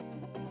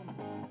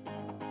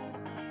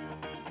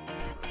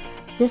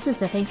This is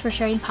the Thanks for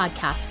Sharing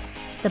podcast,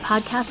 the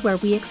podcast where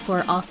we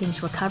explore all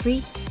things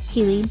recovery,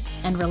 healing,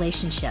 and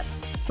relationship.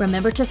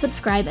 Remember to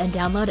subscribe and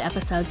download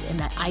episodes in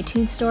the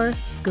iTunes Store,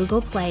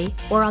 Google Play,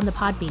 or on the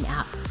Podbean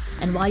app.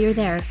 And while you're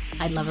there,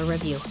 I'd love a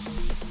review.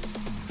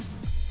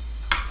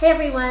 Hey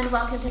everyone,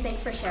 welcome to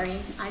Thanks for Sharing.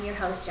 I'm your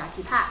host,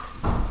 Jackie Pack.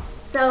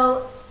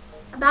 So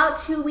about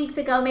 2 weeks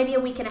ago, maybe a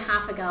week and a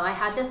half ago, I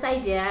had this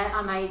idea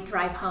on my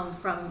drive home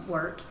from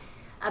work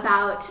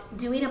about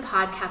doing a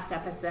podcast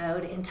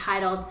episode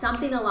entitled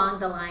something along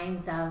the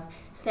lines of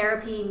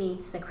Therapy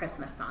Meets the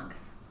Christmas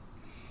Songs.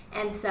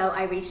 And so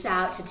I reached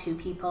out to two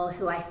people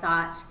who I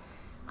thought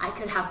I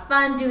could have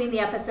fun doing the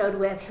episode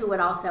with, who would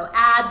also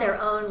add their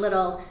own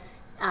little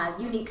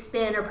unique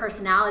spin or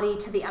personality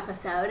to the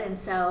episode. And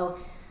so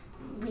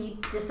we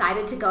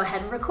decided to go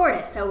ahead and record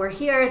it. So we're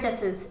here.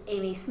 This is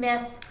Amy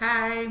Smith.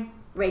 Hi.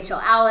 Rachel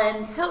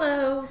Allen.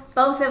 Hello.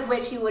 Both of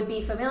which you would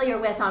be familiar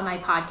with on my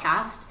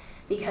podcast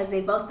because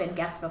they've both been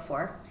guests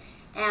before.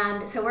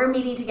 And so we're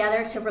meeting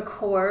together to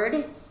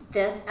record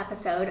this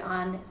episode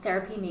on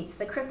Therapy Meets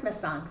the Christmas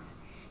Songs.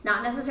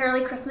 Not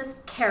necessarily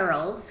Christmas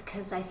carols,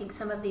 because I think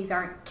some of these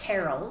aren't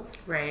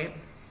carols. Right.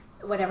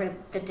 Whatever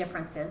the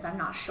difference is, I'm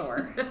not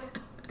sure.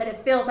 But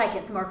it feels like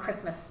it's more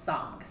Christmas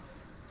songs.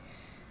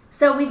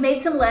 So we've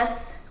made some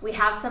lists. We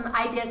have some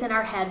ideas in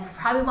our head. We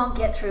probably won't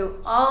get through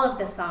all of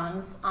the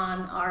songs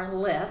on our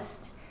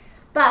list.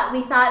 But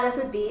we thought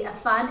this would be a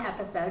fun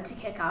episode to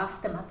kick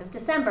off the month of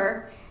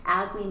December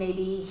as we may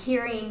be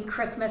hearing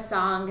Christmas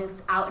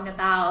songs out and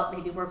about.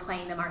 Maybe we're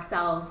playing them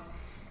ourselves.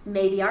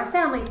 Maybe our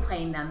family's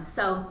playing them.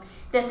 So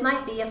this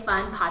might be a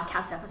fun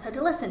podcast episode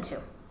to listen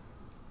to.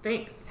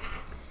 Thanks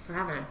for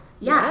having us.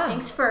 Yeah.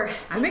 Thanks for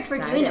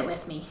doing it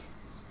with me.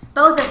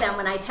 Both of them,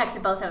 when I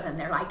texted both of them,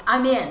 they're like,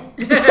 I'm in.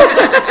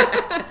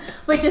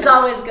 Which is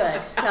always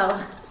good.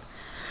 So,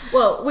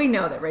 well, we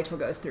know that Rachel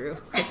goes through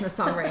Christmas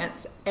song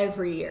rants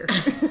every year.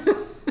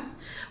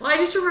 Well, I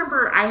just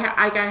remember I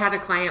had a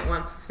client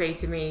once say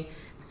to me,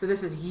 so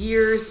this is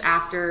years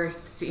after,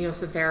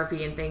 some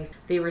therapy and things.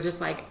 They were just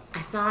like,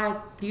 I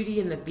saw Beauty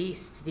and the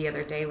Beast the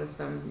other day with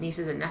some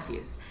nieces and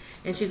nephews.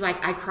 And she's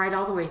like, I cried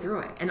all the way through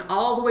it. And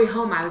all the way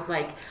home, I was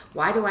like,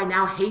 why do I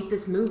now hate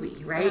this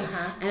movie, right?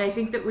 Uh-huh. And I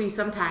think that we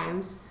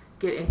sometimes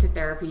get into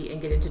therapy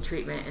and get into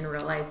treatment and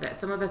realize that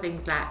some of the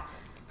things that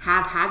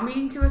have had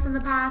meaning to us in the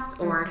past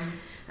or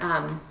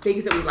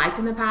things that we liked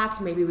in the past,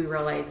 maybe we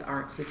realize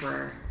aren't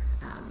super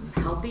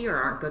healthy or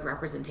aren't good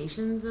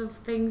representations of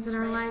things in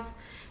our life.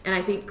 And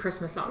I think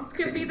Christmas songs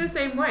can be the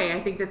same way.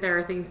 I think that there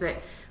are things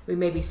that we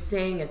maybe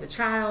sing as a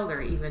child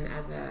or even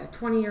as a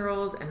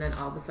 20-year-old, and then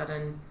all of a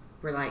sudden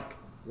we're like,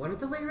 what are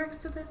the lyrics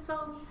to this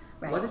song?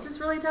 Right. What is this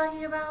really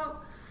talking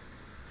about?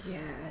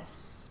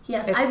 Yes.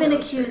 Yes, I've been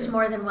accused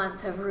more than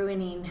once of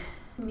ruining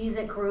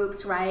music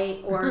groups,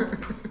 right? Or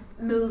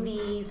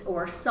movies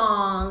or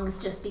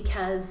songs just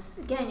because,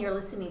 again, you're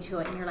listening to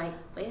it and you're like,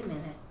 wait a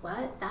minute,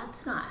 what?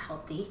 That's not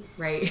healthy.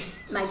 Right.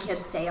 My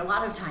kids say a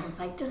lot of times,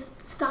 like,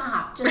 just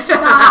stop. Just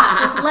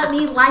let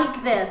me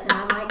like this. And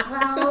I'm like,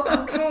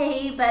 well,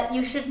 okay, but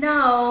you should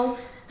know.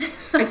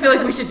 I feel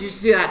like we should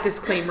just do that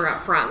disclaimer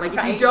up front. Like,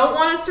 if you don't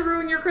want us to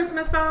ruin your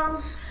Christmas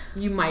songs,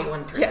 you might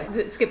want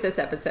to skip this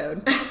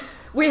episode.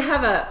 We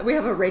have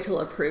a Rachel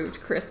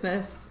approved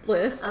Christmas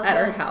list at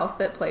our house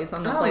that plays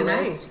on the playlist.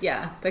 Nice.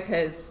 Yeah,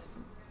 because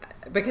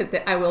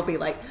I will be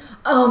like,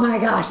 oh my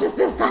gosh, is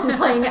this song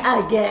playing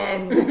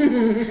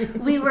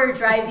again? We were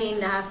driving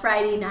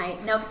Saturday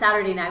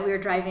night. We were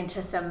driving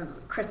to some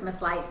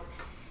Christmas lights.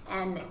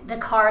 And the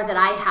car that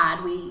I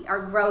had, we are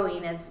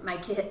growing as my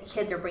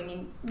kids are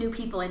bringing new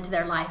people into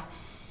their life.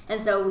 And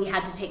so we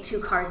had to take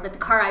two cars. But the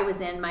car I was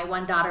in, my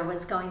one daughter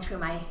was going through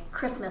my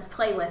Christmas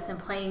playlist and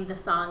playing the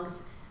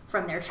songs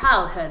from their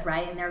childhood,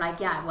 right? And they're like,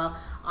 yeah, well,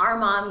 our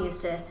mom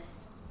used to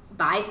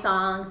buy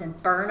songs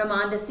and burn them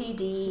onto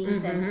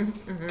CDs. And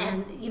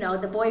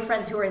the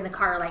boyfriends who were in the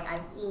car are like,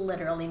 I've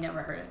literally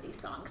never heard of these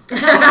songs.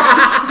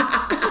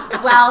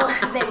 Well,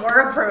 they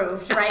were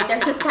approved, right?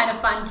 They're just kind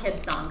of fun kid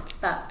songs,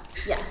 but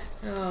yes.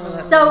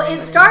 So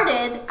it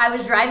started, I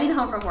was driving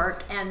home from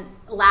work and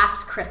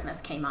Last Christmas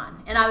came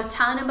on. And I was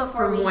telling him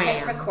before we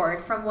hit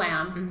record from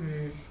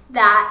Wham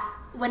that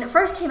when it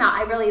first came out,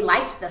 I really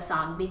liked the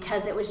song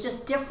because it was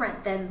just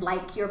different than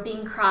like your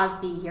Bing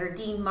Crosby, your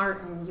Dean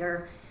Martin,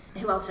 your,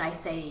 who else did I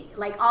say?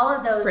 Like all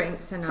of those. Frank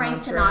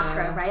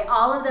Sinatra, right?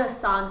 All of those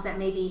songs that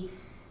maybe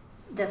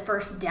the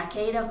first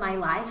decade of my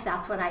life,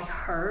 that's what I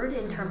heard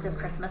in terms of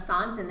Christmas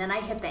songs. And then I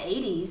hit the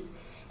 80s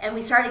and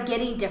we started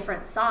getting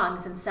different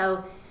songs. And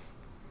so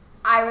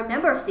I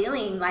remember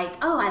feeling like,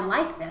 oh, I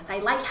like this. I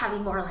like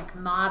having more like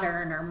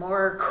modern or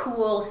more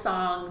cool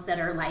songs that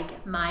are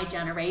like my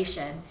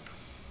generation.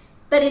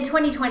 But in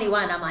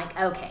 2021, I'm like,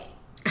 okay.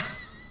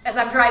 As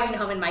I'm driving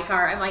home in my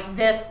car, I'm like,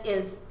 this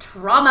is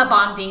trauma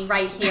bonding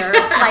right here.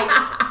 Like,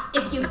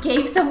 if you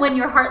gave someone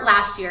your heart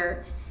last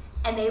year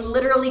and they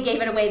literally gave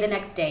it away the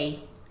next day,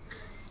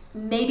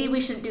 maybe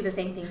we shouldn't do the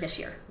same thing this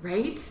year.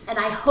 Right? And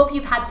I hope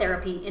you've had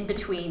therapy in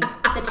between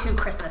the two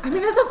Christmases. I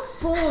mean, that's a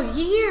full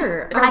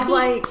year. Right? Of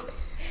like,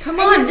 Come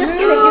on, you're just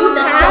going to do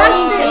the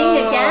same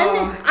thing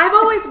again? I've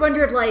always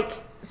wondered, like,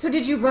 so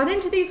did you run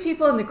into these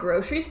people in the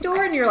grocery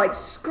store and you're like,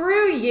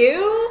 screw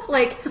you?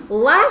 Like,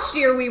 last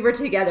year we were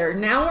together,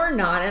 now we're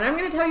not, and I'm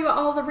going to tell you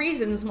all the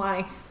reasons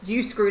why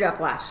you screwed up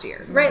last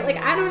year, right? Like,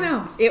 I don't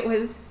know. It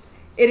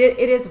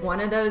is one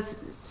of those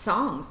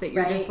songs that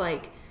you're just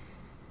like,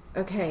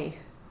 okay,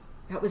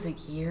 that was a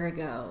year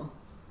ago.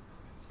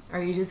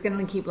 Are you just going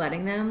to keep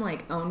letting them,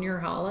 like, own your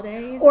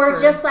holidays? Or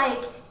just, like,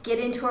 get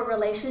into a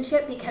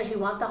relationship because you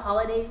want the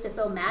holidays to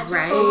feel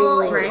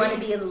magical and you want to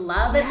be in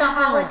love at the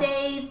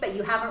holidays, but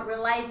you haven't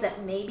realized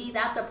that maybe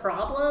that's a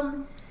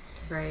problem.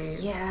 Right.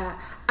 Yeah.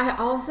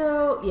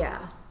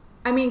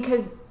 I mean,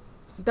 because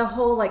the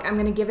whole, like, I'm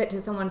going to give it to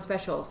someone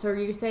special. So are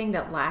you saying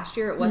that last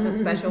year it wasn't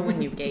special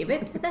when you gave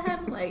it to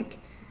them? Like...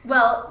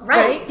 Well,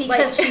 right?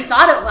 Because she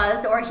thought it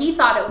was, or he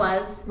thought it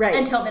was,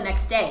 until the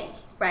next day,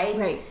 right?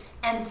 Right.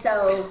 And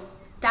so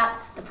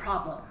that's the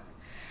problem.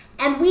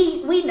 And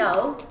we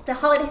know the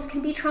holidays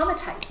can be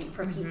traumatizing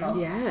for people.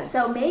 Yes.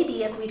 So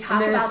maybe as we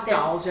talk about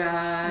nostalgia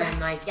and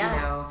like, you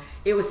know,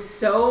 it was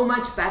so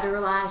much better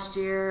last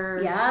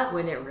year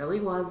when it really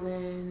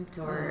wasn't,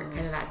 or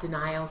kind of that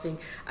denial thing.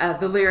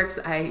 The lyrics,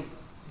 I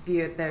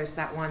view, there's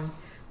that one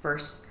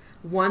verse,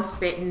 once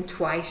bitten,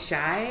 twice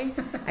shy.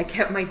 I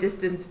kept my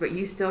distance, but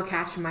you still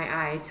catch my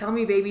eye. Tell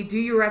me, baby, do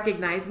you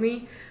recognize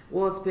me?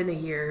 Well, it's been a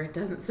year. It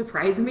doesn't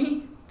surprise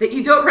me that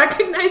you don't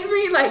recognize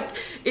me. Like,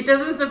 it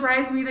doesn't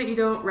surprise me that you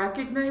don't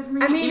recognize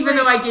me. I mean, even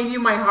though I gave you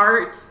my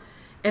heart,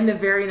 and the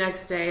very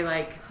next day,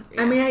 like...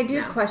 I mean, I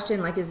do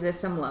question, like, is this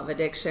some love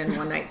addiction,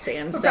 one night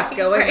stand stuff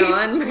going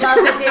on? Love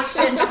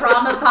addiction,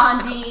 trauma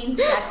bonding,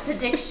 sex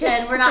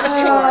addiction. We're not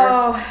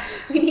sure.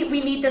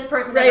 We need this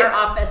person in our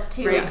office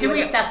to do an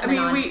assessment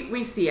on.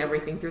 We see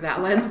everything through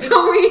that lens,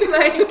 don't we?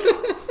 Like,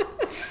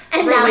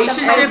 and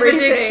relationship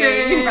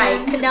addiction.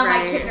 Right. And now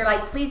my kids are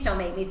like, please don't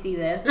make me see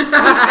this.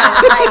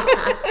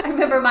 I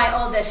remember my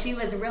oldest, she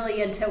was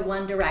really into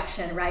One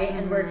Direction, right?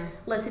 And we're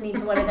listening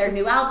to one of their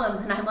new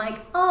albums, and I'm like,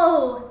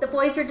 oh, the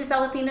boys are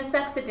developing a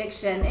sex addiction.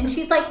 And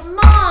she's like,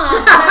 Mom!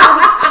 And I'm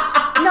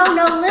like,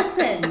 no,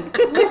 listen,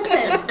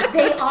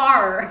 they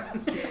are.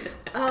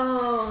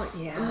 Oh,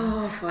 yeah.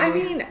 Oh, I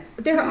mean,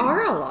 there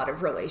are a lot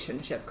of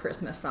relationship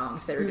Christmas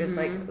songs that are just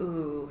like,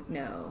 ooh,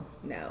 no,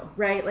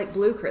 right? Like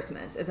Blue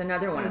Christmas is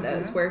another one of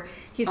those where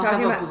he's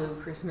talking about Blue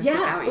Christmas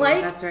without you.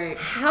 Like, that's right.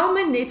 How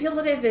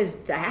manipulative is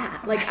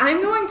that? Like,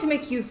 I'm going to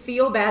make you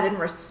feel bad and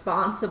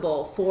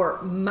responsible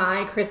for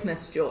my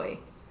Christmas joy.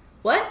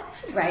 What?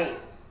 Right.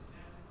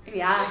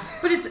 Yeah.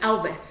 But it's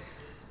Elvis.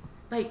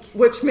 Like,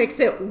 which makes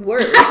it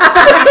worse.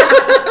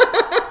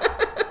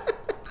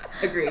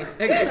 Agreed.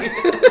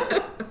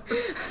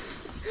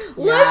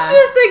 Let's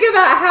just think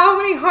about how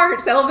many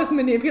hearts Elvis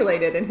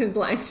manipulated in his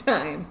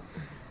lifetime.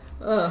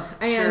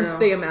 And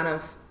the amount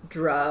of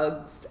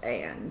drugs,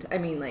 and I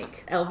mean,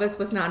 like, Elvis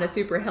was not a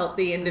super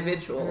healthy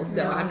individual,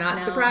 so I'm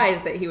not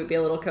surprised that he would be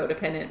a little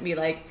codependent and be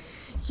like,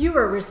 you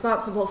were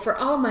responsible for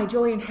all my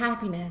joy and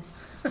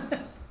happiness.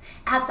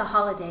 At the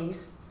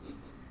holidays.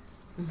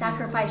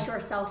 Sacrifice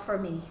yourself for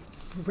me.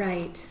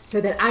 Right. So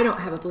that I don't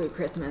have a blue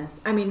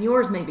Christmas. I mean,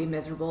 yours may be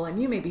miserable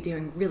and you may be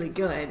doing really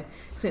good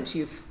since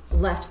you've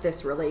left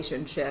this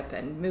relationship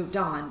and moved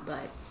on,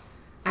 but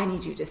I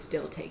need you to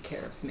still take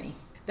care of me.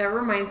 That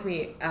reminds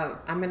me of,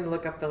 I'm going to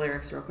look up the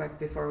lyrics real quick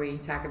before we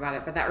talk about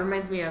it, but that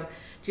reminds me of,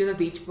 do you know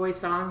the Beach Boys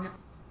song?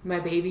 My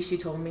baby, she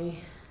told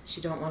me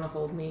she don't want to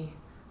hold me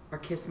or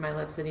kiss my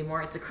lips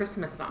anymore. It's a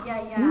Christmas song.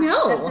 Yeah.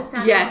 No. Yes,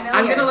 familiar.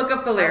 I'm going to look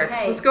up the lyrics.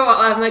 Okay. Let's go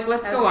on.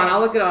 Let's go on. I'll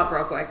look it up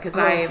real quick because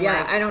I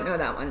don't know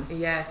that one.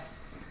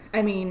 Yes.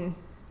 I mean,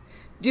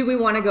 do we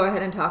want to go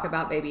ahead and talk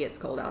about Baby It's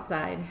Cold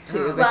Outside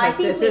too? Well, I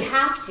think we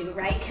have to,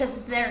 right? Because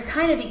there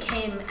kind of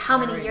became, how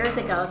many years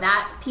ago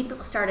that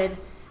people started,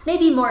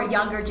 maybe more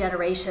younger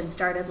generation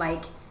started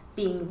like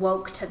being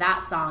woke to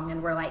that song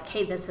and were like,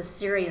 hey, this is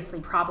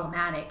seriously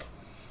problematic.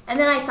 And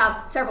then I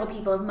saw several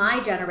people of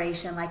my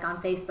generation, like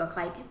on Facebook,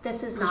 like,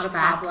 this is not a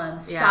problem.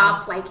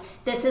 Stop. Like,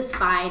 this is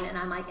fine. And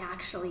I'm like,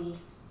 actually,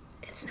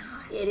 it's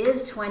not. It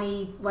is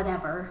 20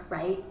 whatever,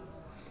 right?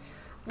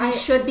 I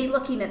should be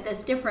looking at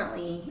this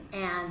differently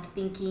and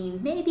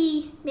thinking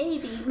maybe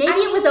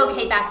it was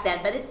okay back then,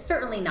 but it's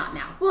certainly not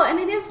now. Well, and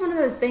it is one of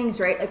those things,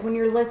 right? Like when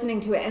you're listening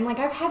to it, and like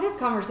I've had this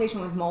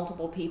conversation with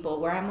multiple people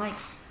where I'm like,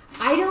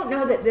 I don't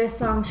know that this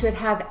song should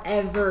have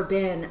ever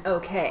been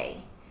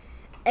okay.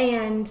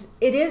 And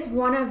it is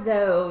one of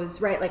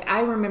those, right? Like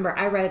I remember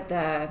I read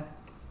the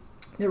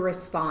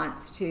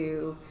response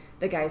to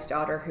the guy's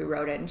daughter who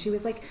wrote it, and she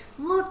was like,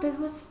 look, this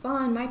was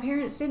fun. My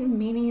parents didn't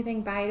mean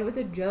anything by it. It was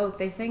a joke.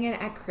 They sang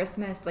it at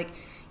Christmas. Like,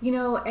 you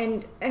know,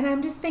 and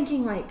I'm just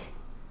thinking like,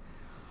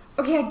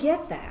 okay, I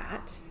get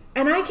that.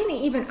 And I can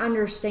even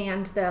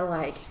understand the,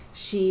 like,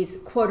 she's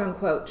quote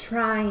unquote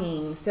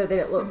trying so that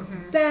it looks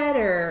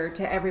better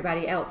to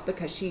everybody else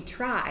because she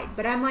tried.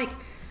 But I'm like,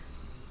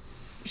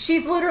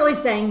 she's literally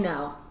saying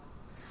no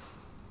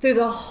through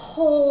the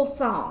whole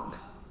song.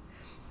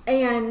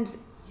 And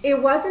it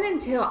wasn't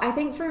until, I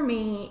think for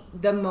me,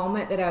 the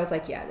moment that I was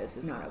like, yeah, this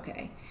is not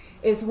okay,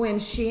 is when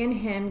she and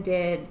him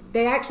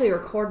they actually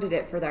recorded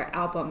it for their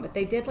album, but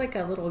they did like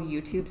a little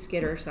YouTube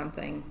skit or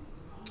something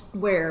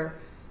where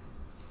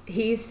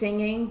he's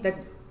singing the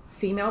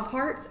female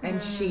parts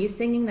and she's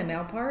singing the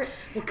male part.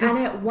 And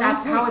at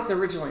that's how it's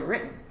originally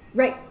written.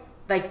 Right.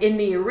 Like in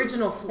the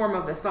original form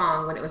of the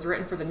song, when it was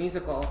written for the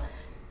musical,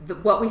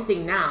 what we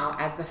sing now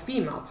as the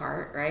female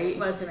part, right?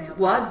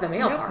 Was the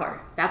male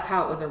part. That's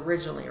how it was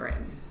originally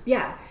written.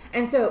 Yeah.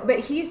 And so, but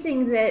he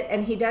sings it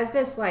and he does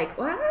this like,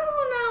 well, I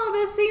don't know,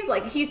 this seems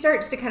like, he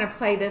starts to kind of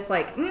play this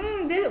like,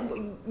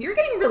 you're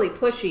getting really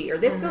pushy, or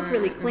this feels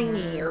really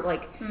clingy, or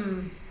like,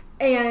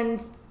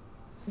 and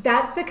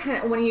that's the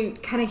kind of, when you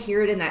kind of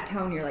hear it in that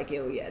tone, you're like,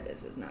 oh yeah,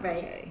 this is not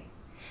okay.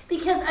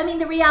 Because, I mean,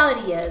 the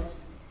reality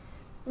is,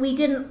 we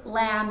didn't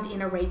land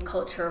in a rape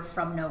culture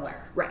from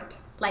nowhere. Right.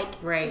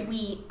 Like,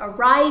 we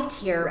arrived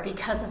here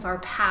because of our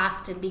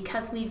past and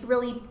because we've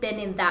really been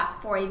in that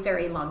for a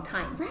very long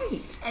time.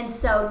 Right. And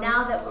so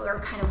now that we're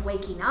kind of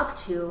waking up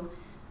to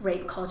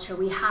rape culture,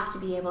 we have to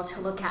be able to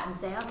look at and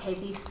say, okay,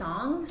 these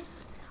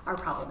songs are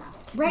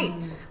problematic. Right.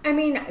 I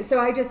mean,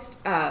 so I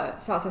just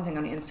saw something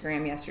on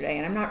Instagram yesterday,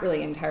 and I'm not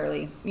really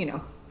entirely,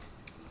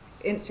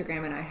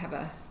 Instagram and I have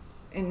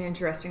an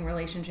interesting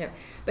relationship,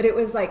 but it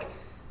was like,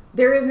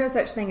 there is no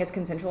such thing as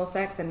consensual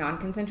sex and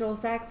non-consensual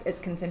sex. It's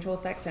consensual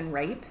sex and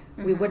rape.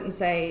 We wouldn't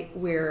say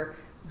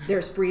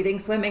there's breathing,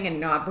 swimming, and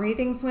not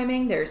breathing,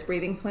 swimming. There's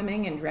breathing,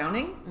 swimming, and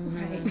drowning.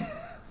 Right.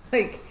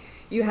 Like,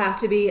 you have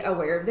to be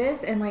aware of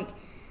this. And like,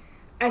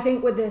 I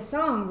think with this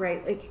song,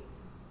 right, like,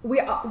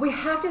 we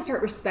have to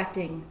start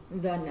respecting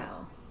the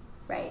no.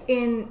 Right.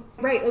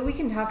 Like, we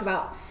can talk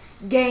about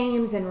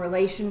games and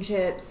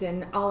relationships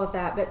and all of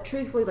that, but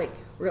truthfully, like,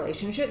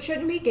 relationships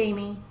shouldn't be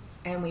gamey.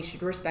 And we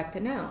should respect the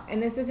no.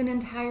 And this is an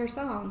entire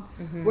song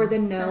where the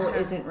no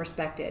isn't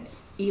respected,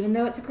 even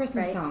though it's a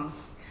Christmas song.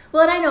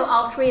 Well, and I know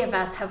all three of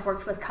us have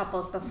worked with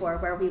couples before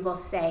where we will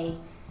say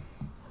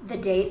the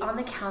date on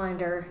the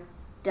calendar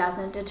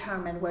doesn't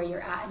determine where you're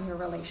at in your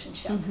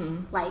relationship.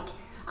 Like,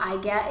 I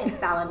get it's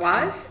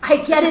Valentine's. I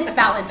get it's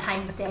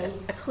Valentine's Day.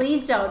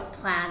 Please don't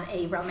plan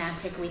a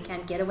romantic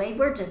weekend getaway.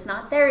 We're just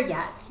not there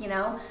yet,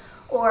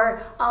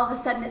 Or all of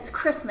a sudden it's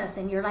Christmas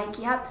and you're like,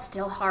 yep,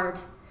 still hard.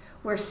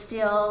 We're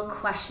still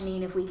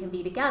questioning if we can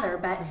be together,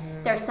 but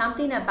there's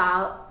something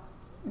about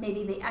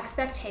maybe the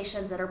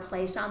expectations that are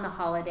placed on the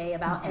holiday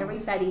about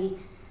everybody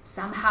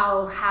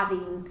somehow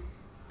having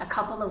a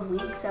couple of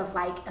weeks of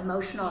like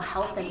emotional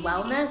health and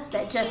wellness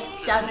that just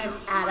doesn't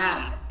add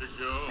up.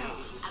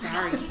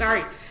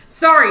 Sorry.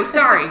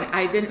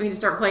 I didn't mean to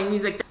start playing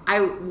music. I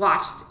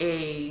watched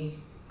a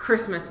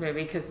Christmas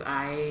movie because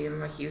I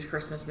am a huge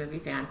Christmas movie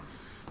fan,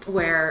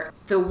 where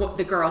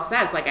the girl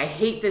says, like, I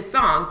hate this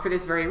song for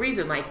this very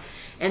reason, like,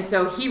 and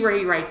so he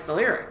rewrites the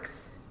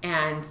lyrics,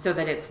 and so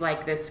that it's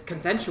like this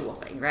consensual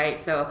thing,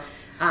 right? So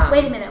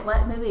wait a minute,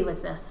 what movie was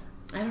this?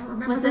 I don't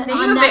remember the name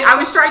of it. I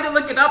was trying to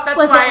look it up. That's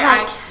was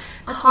why it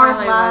like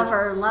Hard Love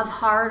or Love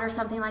Hard or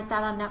something like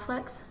that on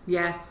Netflix?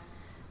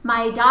 Yes.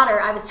 My daughter,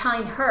 I was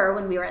telling her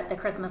when we were at the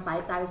Christmas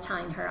lights, I was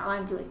telling her,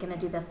 I'm going to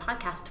do this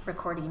podcast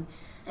recording.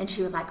 And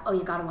she was like, oh,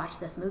 you got to watch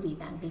this movie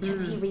then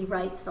because he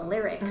rewrites the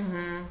lyrics.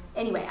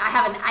 Anyway,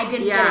 I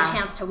didn't get a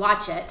chance to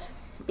watch it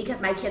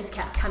because my kids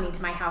kept coming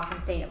to my house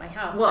and staying at my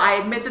house. Well, I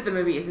admit that the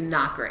movie is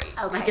not great.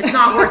 Okay. Like, it's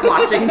not worth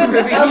watching the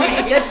movie.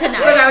 Okay, good to know.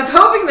 But I was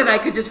hoping that I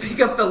could just pick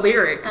up the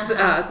lyrics. So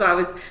I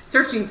was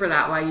searching for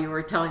that while you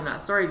were telling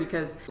that story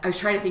because I was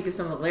trying to think of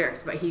some of the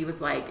lyrics. But he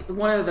was like,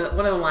 one of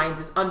the lines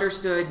is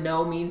understood,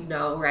 no means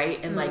no, right?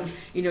 And like,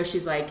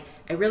 she's like,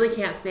 I really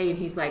can't stay. And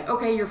he's like,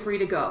 okay, you're free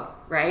to go,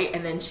 right?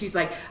 And then she's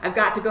like, I've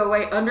got to go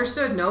away.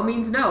 Understood, no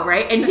means no,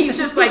 right? And he's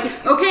just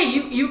like, okay,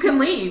 you can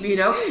leave, You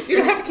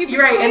don't have to keep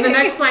You're right. And the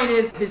next line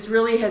is, this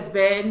really has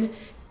been,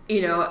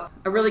 a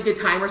really good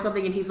time or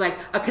something. And he's like,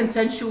 a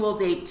consensual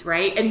date,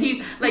 right? And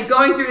he's like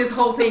going through this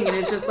whole thing and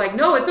it's just like,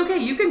 no, it's okay,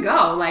 you can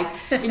go. Like,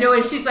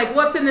 and she's like,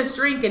 what's in this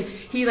drink? And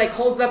he like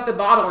holds up the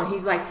bottle and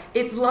he's like,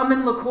 it's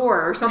lemon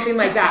liqueur or something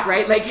like that,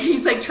 right? Like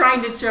he's like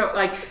trying to show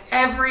like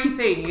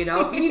everything,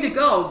 if you need to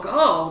go,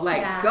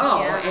 like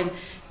go. Yeah.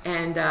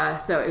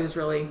 And so it was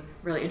really,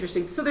 really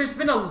interesting. So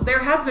there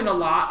has been a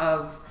lot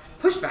of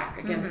pushback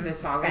against this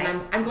song. Right.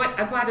 And I'm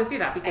glad to see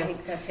that because I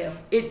think so too.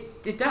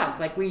 It does.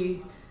 Like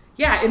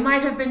it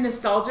might have been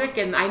nostalgic,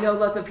 and I know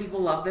lots of people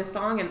love this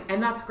song,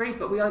 and that's great,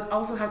 but we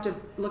also have to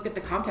look at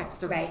the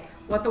context of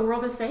what the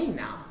world is saying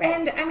now. Right.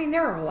 And, I mean,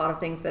 there are a lot of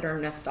things that are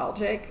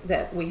nostalgic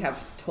that we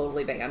have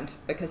totally banned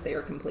because they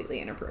are completely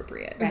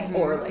inappropriate. Right.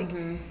 Or, like,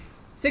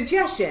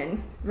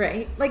 suggestion,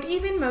 right? Like,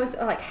 even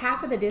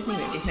half of the Disney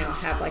movies now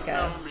have, like,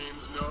 a...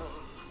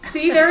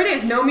 See, there it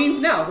is. No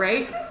means no,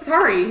 right?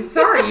 Sorry, you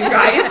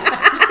guys.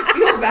 I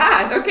feel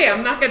bad. Okay,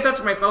 I'm not going to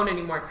touch my phone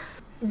anymore.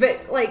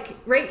 But, like,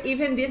 right,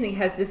 even Disney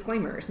has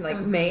disclaimers, like,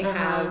 may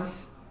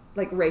have,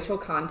 like, racial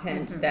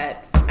content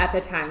that at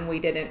the time we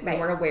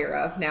weren't aware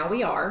of. Now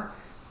we are.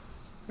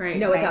 Right.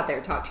 Know it's out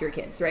there. Talk to your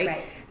kids,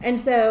 right? And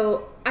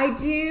so I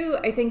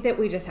think that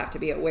we just have to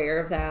be aware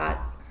of that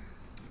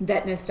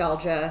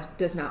nostalgia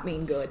does not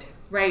mean good.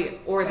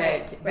 Right. Or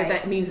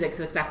that means it's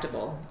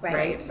acceptable.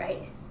 Right.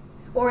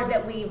 Or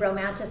that we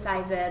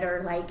romanticize it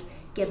or like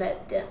give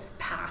it this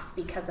pass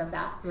because of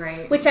that.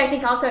 Right. Which I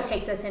think also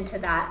takes us into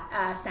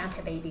that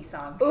Santa Baby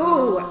song.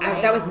 Ooh,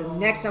 that was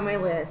next on my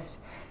list.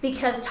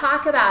 Because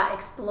talk about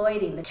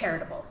exploiting the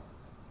charitable.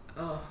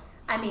 Oh.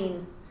 I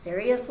mean,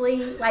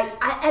 seriously?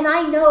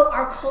 I know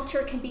our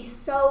culture can be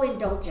so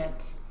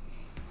indulgent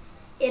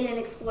in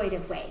an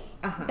exploitive way.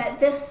 That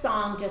this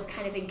song just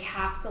kind of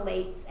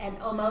encapsulates and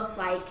almost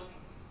like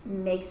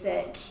makes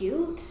it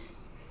cute.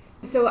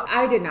 So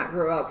I did not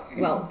grow up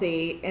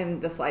wealthy in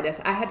the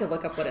slightest. I had to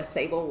look up what a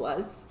sable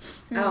was.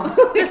 Oh.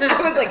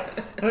 I was like,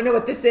 I don't know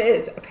what this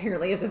is.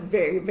 Apparently it's a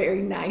very,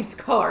 very nice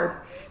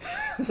car.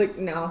 I was like,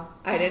 no,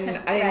 I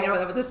didn't know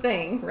that was a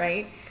thing,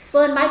 right?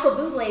 Well, and Michael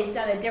Bublé's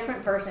done a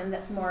different version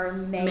that's more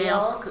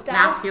male stuff.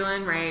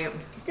 Masculine, right?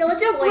 Still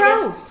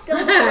gross.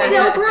 Still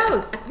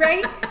gross,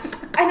 right?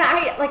 And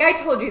I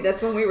told you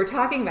this when we were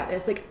talking about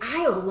this. Like,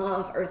 I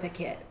love Eartha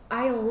Kitt.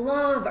 I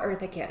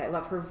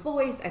love her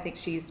voice. I think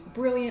she's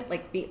brilliant.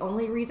 Like, the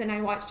only reason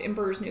I watched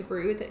Emperor's New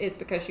Groove is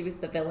because she was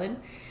the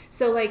villain.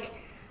 So, like,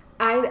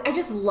 I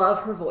just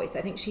love her voice.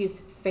 I think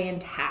she's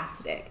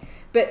fantastic.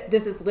 But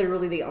this is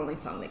literally the only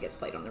song that gets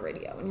played on the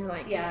radio. And you're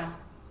like, yeah.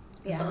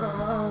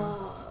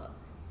 Oh,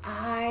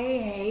 I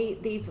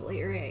hate these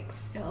lyrics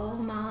so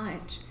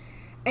much.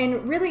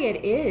 And really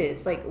it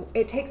is. Like,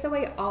 it takes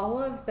away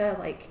all of the,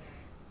 like,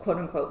 quote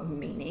unquote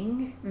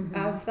meaning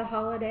of the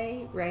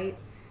holiday, right?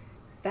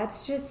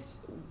 That's just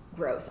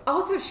gross.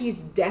 Also,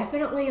 she's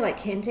definitely like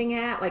hinting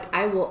at, like,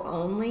 I will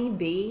only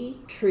be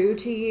true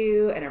to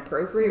you and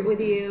appropriate with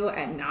you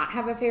and not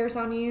have affairs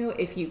on you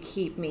if you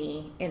keep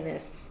me in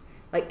this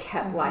like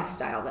kept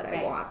lifestyle that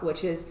I want,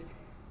 which is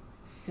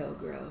so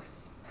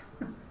gross.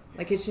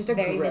 Like, it's just a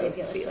very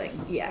gross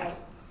feeling. Yeah. Right.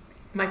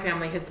 My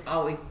family has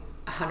always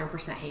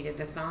 100% hated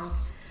this song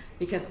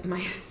because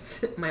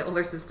my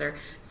older sister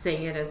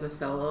sang it as a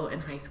solo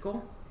in high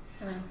school.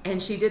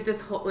 And she did this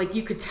whole, like,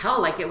 you could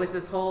tell, like, it was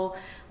this whole,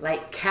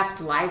 like,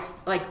 kept life,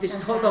 like, this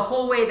the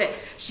whole way that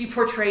she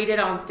portrayed it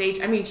on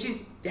stage. I mean,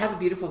 has a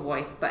beautiful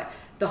voice, but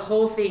the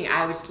whole thing,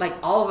 I was, like,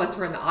 all of us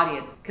were in the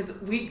audience, because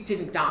we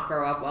did not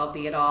grow up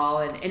wealthy at all,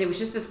 and it was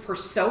just this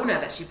persona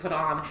that she put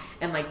on,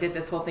 and, like, did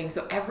this whole thing.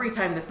 So every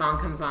time the song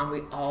comes on,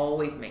 we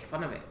always make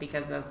fun of it,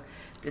 because of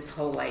this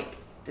whole, like,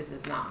 this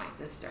is not my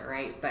sister,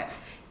 right? But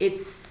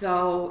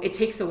it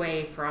takes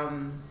away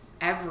from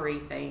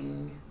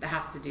everything that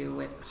has to do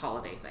with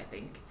holidays, I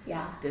think.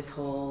 Yeah. This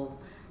whole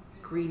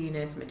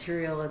greediness,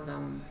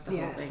 materialism, the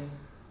whole thing.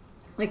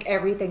 Like,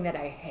 everything that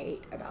I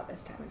hate about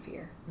this time of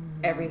year.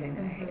 Everything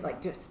that I hate.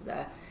 Like, just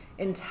the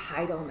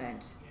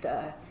entitlement,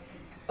 the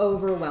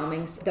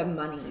overwhelming, the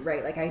money,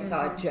 right? Like, I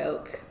saw a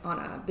joke on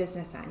a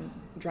business sign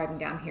driving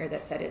down here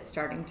that said it's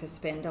starting to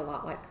spend a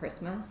lot like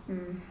Christmas.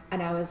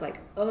 And I was like,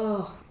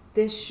 oh,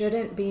 this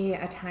shouldn't be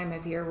a time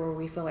of year where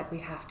we feel like we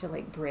have to,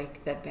 like,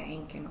 break the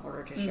bank in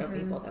order to show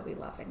people that we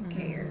love and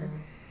care.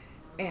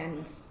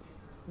 And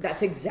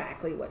that's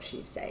exactly what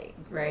she's saying.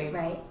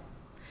 Right.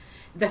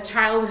 The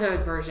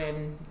childhood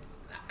version,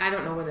 I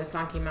don't know when this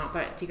song came out,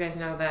 but do you guys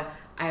know the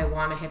I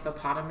Want a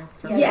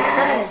Hippopotamus?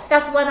 Yes!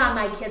 That's one on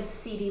my kids'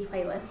 CD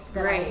playlist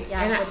that I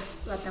would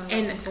let them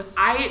listen to.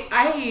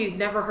 I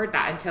never heard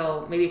that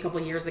until maybe a couple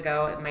of years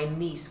ago. My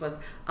niece was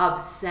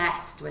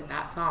obsessed with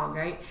that song,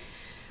 right?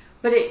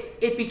 But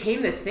it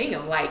became this thing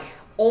of, like,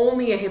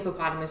 only a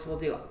hippopotamus will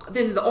do.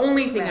 This is the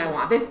only thing I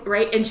want. This,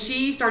 right? And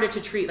she started to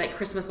treat, like,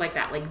 Christmas like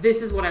that. Like,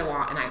 this is what I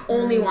want, and I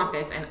only want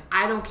this, and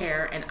I don't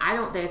care, and I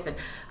don't this, and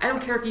I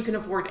don't care if you can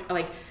afford,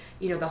 like,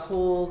 you know, the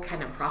whole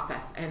kind of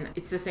process. And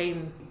it's the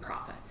same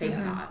process, same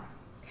thought.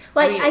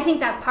 Well, I think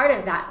that's part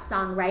of that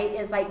song, right?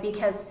 Is, like,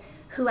 because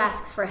who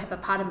asks for a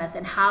hippopotamus,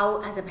 and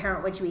how, as a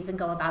parent, would you even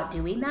go about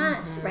doing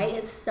that, right?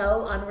 It's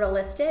so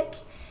unrealistic.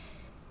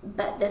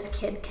 But this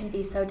kid can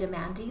be so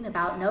demanding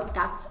about, nope,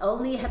 that's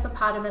only a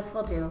hippopotamus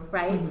will do,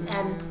 right?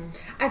 And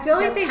I feel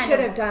like they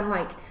should have done,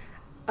 like,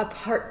 a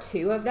part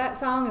 2 of that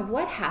song of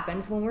what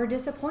happens when we're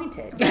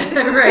disappointed.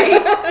 Right.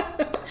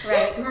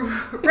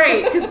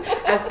 Because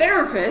as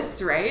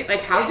therapists, right,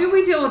 like, how do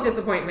we deal with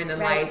disappointment in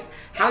life?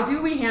 How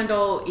do we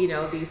handle, you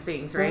know, these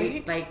things,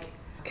 right? Like,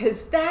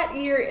 because that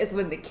year is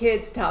when the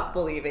kids stop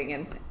believing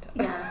in Santa.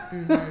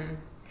 Yeah.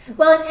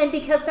 Well, and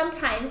because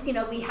sometimes, you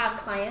know, we have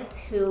clients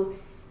who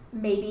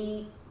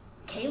maybe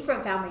came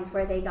from families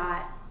where they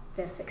got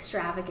this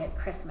extravagant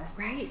Christmas.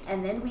 Right.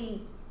 And then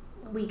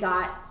we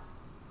got,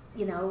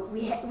 you know,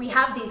 we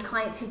have these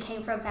clients who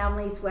came from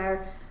families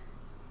where,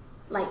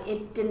 like,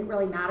 it didn't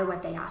really matter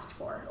what they asked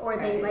for. Or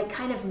they, like,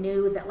 kind of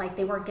knew that, like,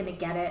 they weren't going to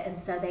get it. And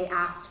so they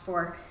asked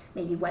for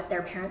maybe what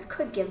their parents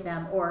could give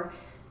them, or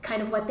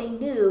kind of what they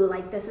knew,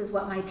 like, this is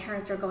what my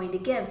parents are going to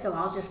give, so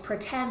I'll just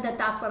pretend that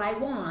that's what I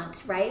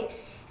want, right?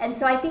 And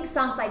so I think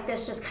songs like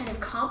this just kind of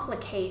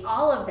complicate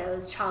all of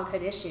those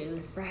childhood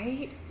issues.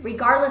 Right.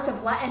 Regardless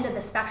of what end of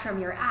the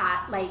spectrum you're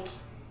at, like,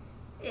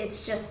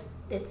 it's,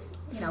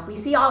 you know, we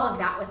see all of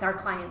that with our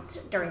clients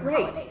during the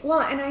holidays.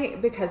 Well,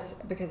 and because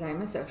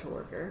I'm a social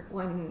worker,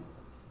 when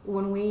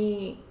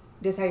we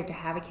decided to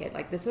have a kid,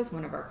 like this was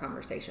one of our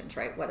conversations,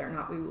 right? Whether or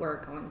not we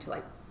were going to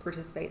like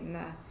participate in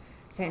the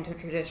Santa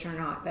tradition or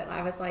not. But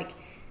I was like,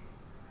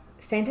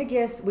 Santa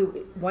gifts,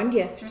 one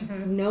gift,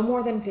 no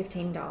more than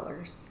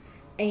 $15,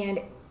 and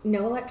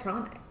no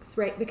electronics,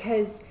 right?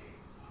 Because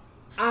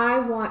I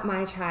want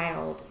my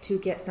child to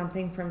get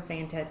something from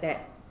Santa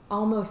that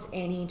almost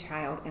any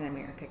child in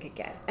America could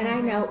get. And I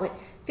know like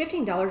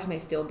 $15 may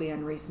still be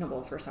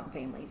unreasonable for some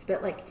families,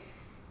 but like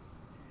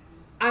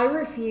I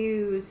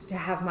refuse to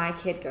have my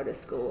kid go to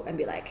school and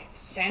be like,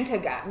 Santa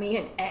got me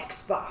an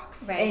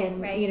Xbox.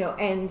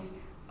 And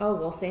oh,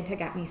 well, Santa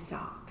got me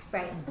socks.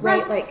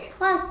 Right.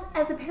 Plus,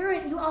 as a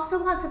parent, you also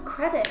want some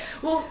credit.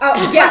 Well, none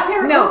of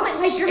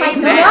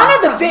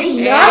the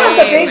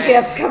big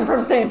gifts come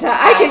from Santa.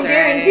 I can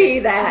guarantee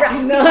that.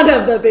 Right. None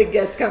of the big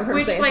gifts come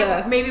from Santa.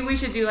 Like, maybe we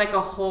should do like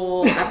a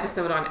whole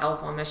episode on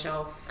Elf on the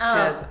Shelf.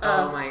 Because,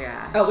 oh my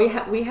gosh. Oh,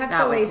 we have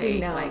the lazy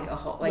gnome. Like a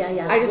whole,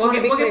 I just want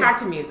to be clear. We'll get back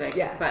to music.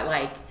 Yeah. But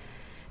like,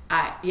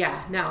 I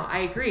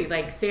agree.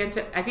 Like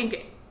Santa, I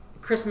think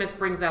Christmas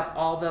brings up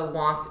all the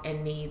wants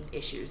and needs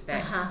issues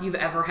that you've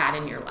ever had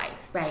in your life.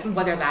 Right.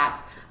 Whether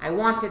that's I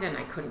wanted and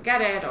I couldn't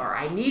get it, or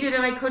I needed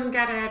and I couldn't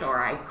get it, or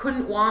I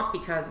couldn't want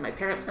because my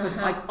parents couldn't.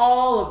 Like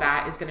all of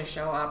that is going to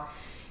show up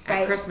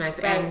at Christmas.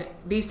 And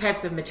these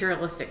types of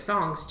materialistic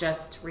songs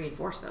just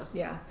reinforce those.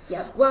 Yeah.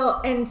 Yep.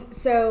 Well, and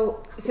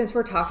so since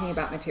we're talking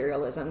about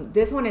materialism,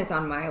 this one is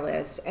on my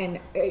list, and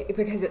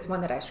because it's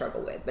one that I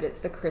struggle with, but it's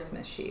the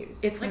Christmas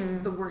shoes. It's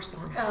like the worst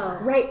song ever.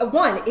 Right.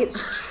 One,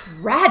 it's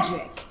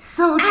tragic.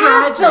 So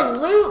tragic.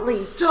 Absolutely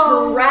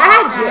so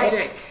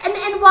tragic.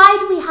 And why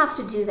do we have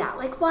to do that?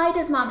 Like, why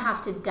does mom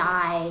have to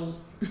die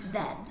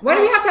then? Why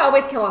do we have to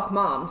always kill off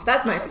moms?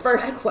 That's my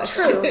first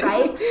question. True,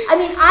 right? I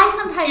mean, I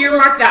sometimes... You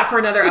mark that for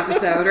another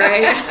episode,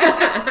 right?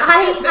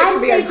 I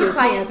say to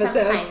clients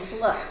sometimes,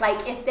 look,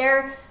 like if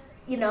they're,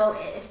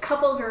 if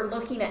couples are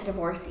looking at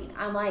divorcing,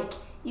 I'm like,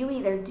 you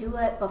either do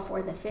it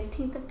before the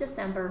 15th of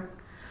December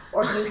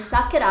or you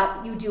suck it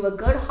up, you do a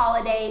good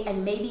holiday,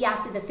 and maybe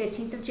after the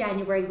 15th of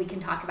January we can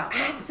talk about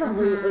this.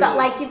 Absolutely. But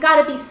like, you've got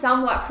to be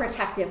somewhat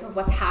protective of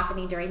what's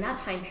happening during that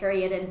time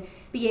period and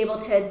be able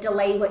to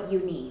delay what you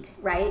need,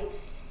 right?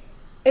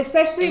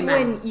 Especially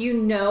when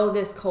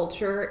this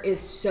culture is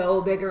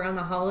so big around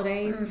the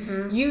holidays,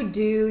 you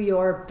do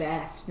your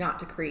best not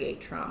to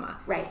create trauma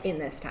in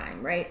this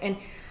time, right? And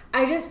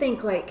I just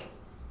think like,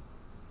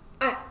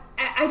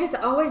 I just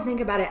always think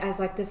about it as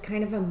like this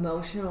kind of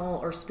emotional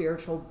or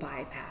spiritual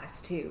bypass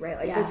too, right?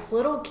 Like this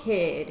little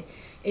kid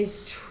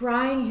is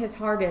trying his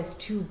hardest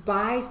to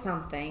buy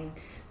something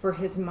for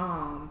his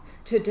mom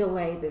to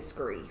delay this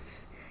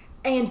grief.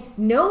 And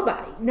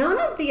none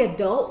of the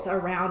adults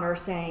around are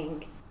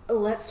saying,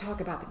 let's talk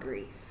about the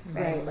grief,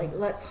 right? Like,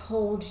 let's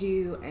hold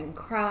you and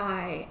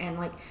cry. And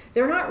like,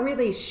 they're not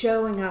really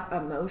showing up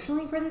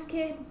emotionally for this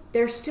kid.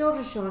 They're still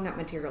just showing up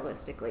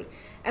materialistically.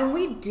 And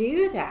we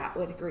do that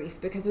with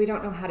grief because we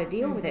don't know how to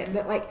deal with it.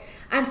 But like,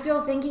 I'm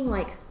still thinking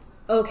like,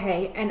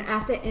 okay, and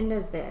at the end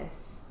of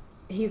this,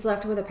 he's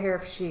left with a pair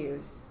of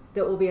shoes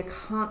that will be a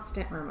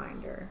constant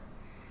reminder.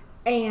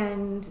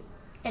 And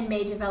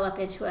may develop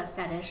into a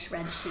fetish,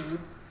 red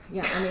shoes.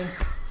 Yeah, I mean,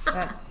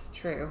 that's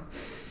true.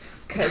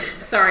 Because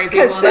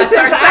this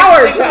is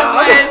our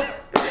job.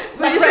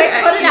 We just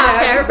put it out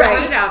there.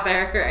 Put it out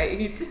there,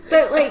 right?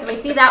 But like, we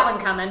see that one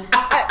coming.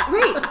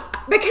 Right.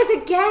 Because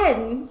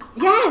again,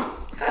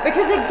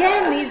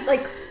 these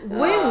like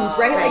wounds,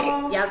 right?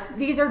 Like,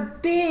 these are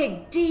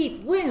big,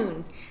 deep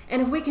wounds.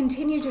 And if we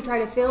continue to try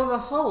to fill the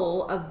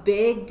hole of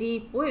big,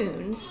 deep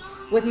wounds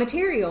with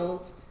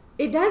materials,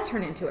 it does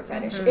turn into a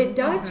fetish. It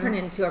does turn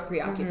into a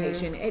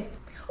preoccupation.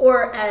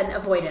 Or an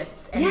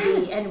avoidance, and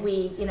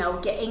we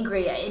get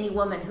angry at any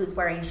woman who's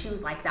wearing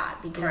shoes like that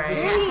because we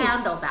can't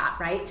handle that,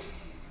 right?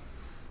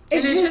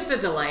 It's just a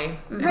delay,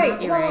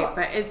 right? Right,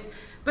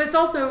 but it's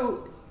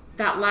also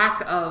that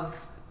lack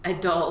of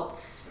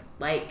adults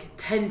like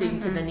tending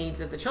to the needs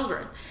of the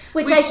children,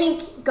 which I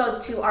think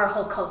goes to our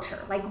whole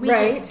culture. Like we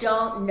just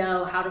don't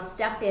know how to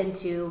step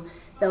into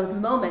those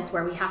moments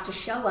where we have to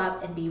show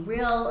up and be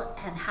real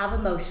and have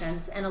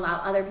emotions and allow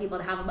other people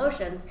to have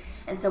emotions.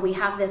 And so we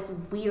have this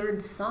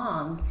weird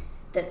song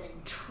that's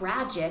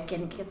tragic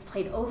and gets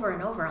played over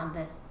and over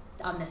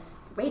on this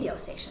radio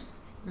stations.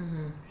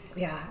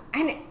 Yeah.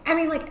 And I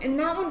mean, like, and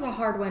that one's a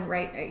hard one,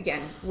 right?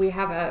 Again, we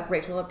have a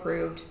Rachel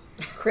approved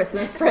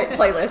Christmas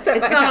playlist.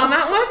 It's not on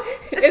that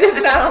one? It is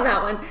not on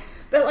that one.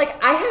 But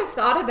like, I have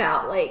thought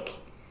about like,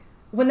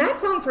 when that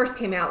song first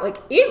came out, like,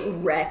 it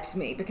wrecked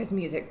me because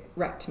music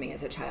wrecked me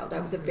as a child. I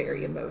was a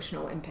very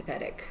emotional,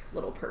 empathetic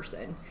little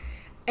person.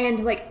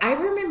 And, like, I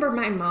remember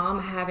my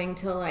mom having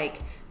to, like,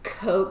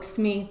 coax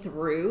me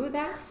through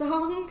that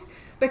song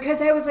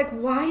because I was like,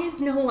 why is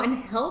no one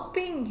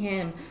helping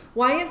him?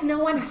 Why is no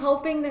one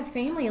helping the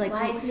family? Like,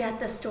 why is he at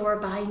the store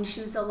buying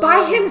shoes alone?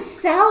 By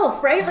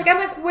himself, right? Like, I'm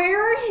like,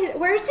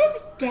 where's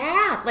his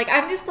dad? Like,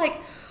 I'm just like,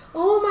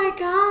 oh my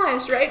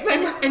gosh, right?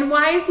 And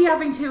why is he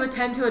having to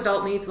attend to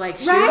adult needs like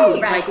shoes? Right.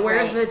 Like,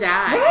 where's the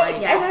dad? Right.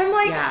 Like, And I'm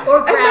like,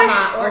 or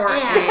grandma, or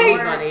aunt,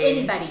 anybody. or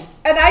anybody.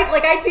 And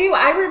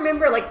I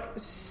remember like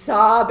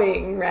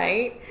sobbing,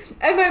 right?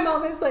 And my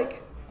mom is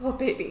like, oh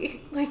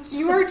baby, like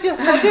you are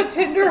just such a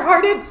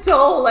tender-hearted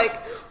soul.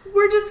 Like,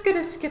 we're just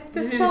gonna skip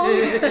this song.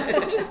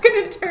 We're just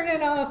gonna turn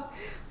it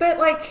off. But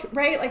like,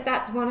 right, like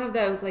that's one of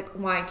those like,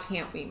 why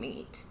can't we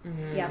meet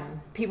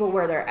people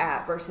where they're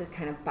at versus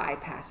kind of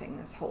bypassing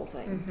this whole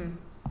thing.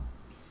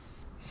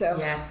 So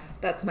yes,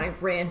 that's my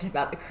rant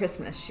about the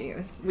Christmas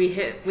shoes.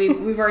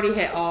 We've already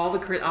hit all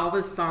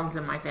the songs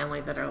in my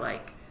family that are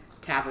like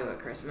taboo at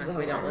Christmas.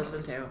 We don't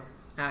listen to.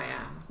 Oh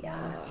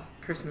yeah.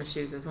 Christmas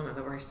shoes is one of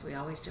the worst. We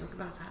always joke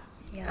about that.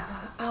 Yeah.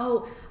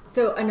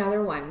 So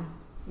another one,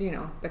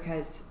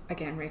 because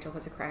again, Rachel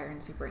was a crier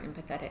and super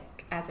empathetic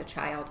as a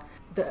child.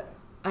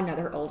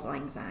 Another Auld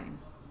Lang Syne.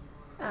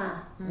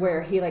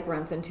 Where he like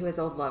runs into his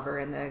old lover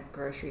in the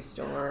grocery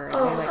store.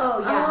 And Met my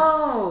old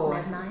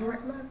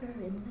lover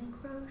in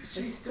the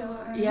grocery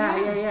store.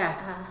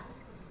 Yeah.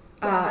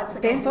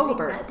 Dan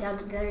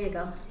Fogelberg. There you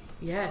go.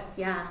 Yes.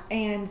 Yeah.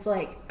 And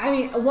like, I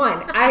mean,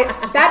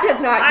 that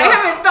does not go. I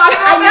haven't thought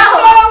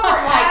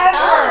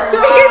about So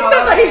here's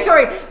the funny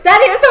story.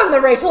 That is on the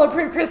Rachel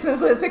approved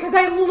Christmas list because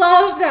I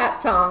love that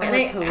song. And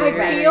I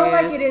feel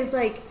like it is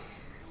like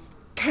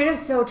kind of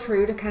so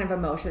true to kind of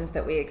emotions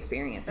that we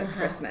experience at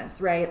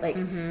Christmas, right? Like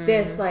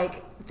this,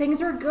 like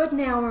things are good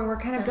now and we're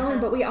kind of going,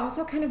 but we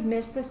also kind of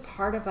miss this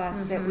part of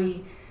us that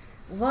we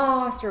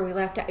lost or we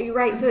left out,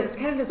 right? So it's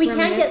kind of this we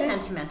can get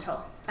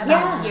sentimental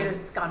about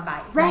years gone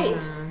by,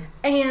 right?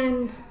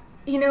 And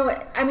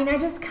I mean, I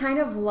just kind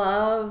of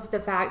love the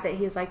fact that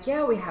he's like,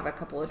 we have a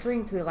couple of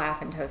drinks, we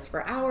laugh and toast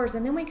for hours,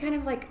 and then we kind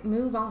of like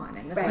move on,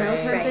 and the snow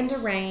turns into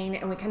rain,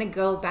 and we kind of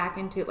go back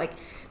into like,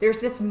 there's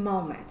this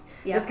moment,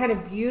 this kind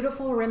of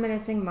beautiful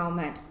reminiscing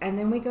moment, and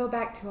then we go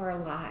back to our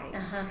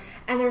lives,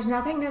 and there's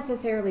nothing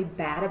necessarily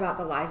bad about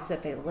the lives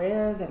that they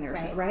live, and there's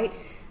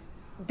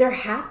they're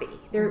happy,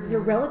 they're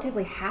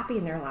relatively happy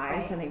in their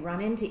lives, and they run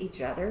into each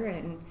other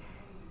and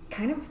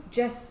kind of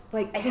just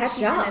like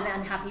catch up. In an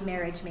unhappy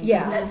marriage, maybe.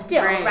 Yeah. But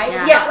still, right?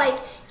 Yeah.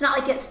 It's not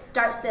like it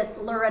starts this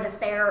lurid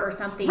affair or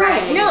something.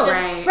 Right. No.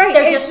 Right.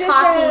 They're They're just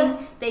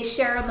talking. They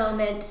share a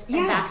moment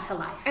and back to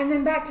life. And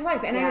then back to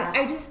life. And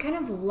I just kind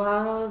of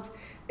love.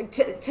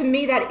 To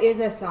me, that is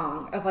a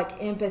song of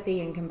like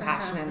empathy and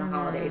compassion in the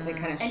holidays. It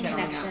kind of and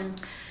connection. Up.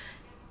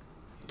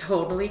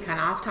 Totally kind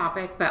of off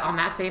topic, but on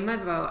that same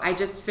note, I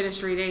just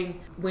finished reading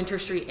Winter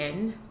Street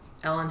Inn,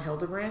 Ellen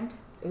Hildebrand.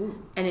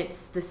 Ooh. And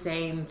it's the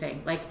same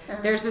thing. Like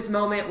there's this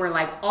moment where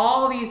like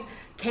all these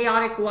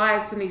chaotic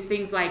lives and these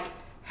things like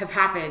have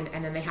happened,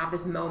 and then they have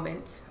this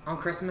moment on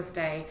Christmas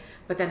Day,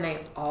 but then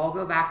they all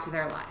go back to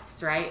their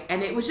lives, right?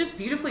 And it was just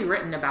beautifully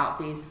written about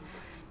these,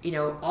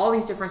 all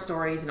these different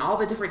stories and all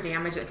the different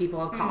damage that people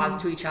have caused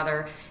to each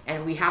other,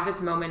 and we have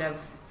this moment of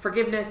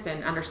forgiveness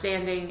and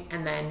understanding,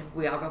 and then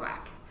we all go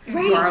back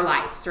to our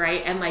lives,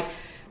 right? And like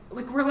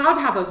we're allowed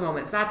to have those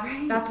moments. That's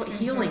what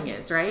healing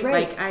is, right?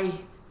 Like I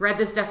read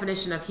this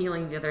definition of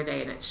healing the other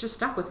day, and it's just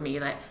stuck with me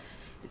that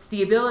it's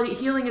the ability,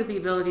 healing is the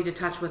ability to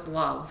touch with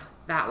love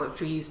that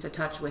which we used to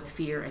touch with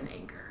fear and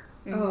anger.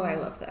 Oh, I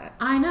love that.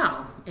 I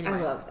know. Anyway.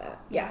 I love that.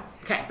 Yeah.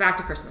 Okay, back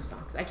to Christmas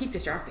songs. I keep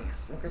distracting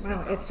us from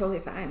Christmas songs. It's totally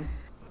fine.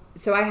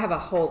 So I have a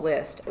whole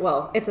list.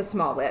 Well, it's a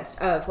small list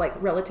of like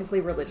relatively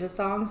religious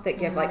songs that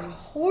give like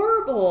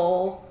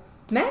horrible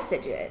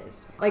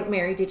messages. Like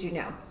Mary, Did You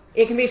Know?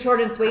 It can be short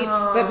and sweet,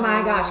 but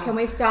my gosh, can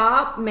we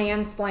stop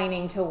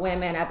mansplaining to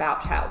women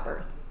about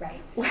childbirth?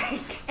 Right.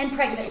 Like, and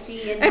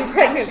pregnancy and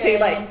pregnancy,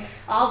 like and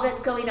all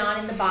that's going on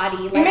in the body.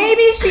 Like,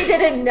 maybe she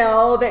didn't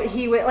know that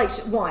he would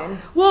she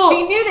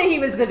knew that he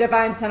was the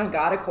divine Son of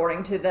God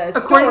according to the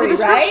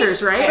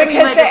scriptures, right?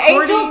 Because the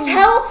angel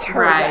tells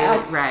her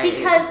that. Right.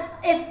 Because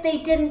if they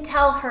didn't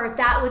tell her,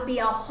 that would be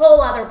a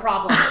whole other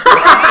problem.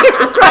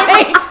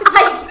 right.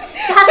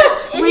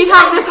 We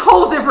have this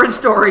whole different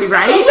story,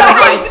 right?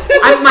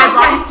 My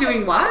body's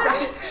doing what?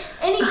 Right.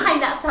 Anytime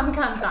that song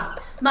comes on,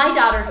 my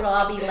daughters will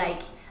all be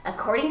like,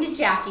 according to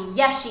Jackie,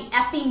 yes, she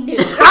effing knew.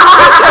 Otherwise,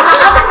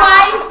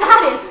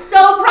 that is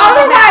so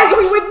problematic. Otherwise,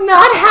 we would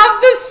not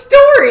have the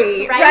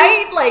story,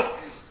 right? Like,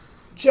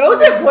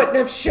 Joseph wouldn't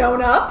have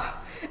shown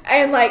up.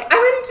 And like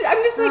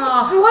I'm just like,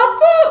 what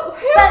the?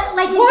 But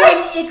like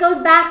again, it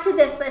goes back to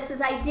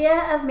this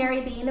idea of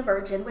Mary being a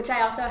virgin, which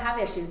I also have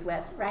issues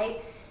with,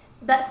 right?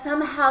 But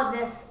somehow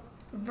this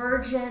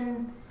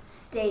virgin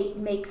state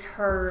makes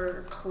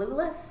her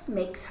clueless,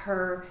 makes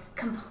her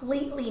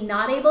completely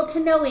not able to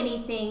know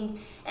anything.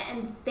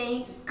 And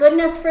thank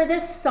goodness for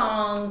this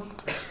song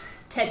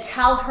to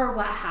tell her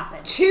what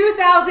happened.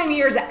 2,000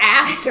 years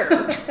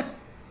after.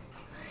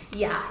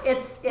 Yeah,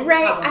 it's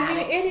right. Problematic. I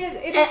mean,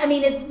 it is. I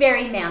mean, it's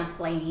very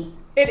mansplaining.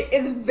 It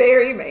is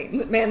very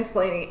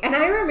mansplaining. And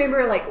I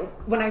remember, like,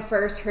 when I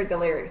first heard the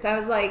lyrics, I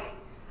was like,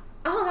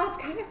 "Oh, that's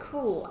kind of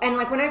cool." And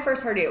like when I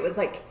first heard it, it was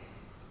like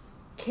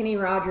Kenny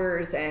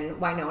Rogers and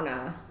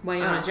Winona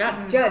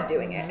Judd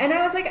doing it. And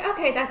I was like,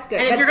 okay, that's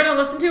good. And if you're going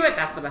to listen to it,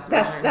 that's the best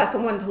version. That's the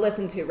one to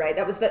listen to, right?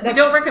 We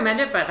don't recommend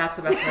it, but that's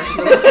the best version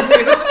to listen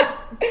to.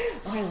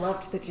 Oh, I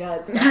loved the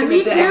Judds.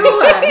 Me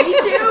too.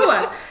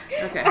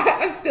 Okay.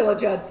 I'm still a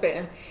Judds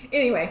fan.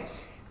 Anyway,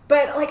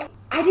 but like,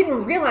 I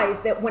didn't realize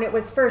that when it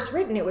was first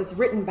written, it was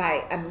written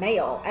by a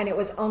male, and it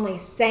was only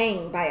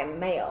sang by a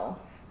male.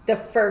 The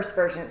first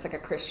version, it's like a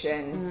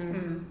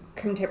Christian,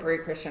 contemporary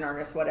Christian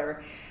artist,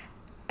 whatever.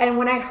 And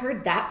when I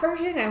heard that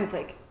version, I was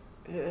like,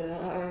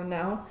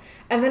 no.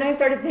 And then I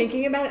started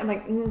thinking about it. I'm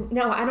like,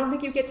 no, I don't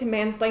think you get to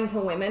mansplain to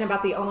women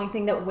about the only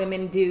thing that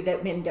women do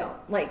that men don't.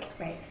 Like,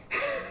 right.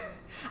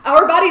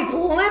 Our bodies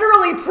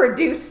literally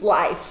produce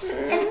life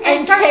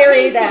and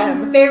carry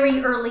them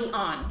very early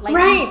on. Like,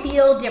 right. You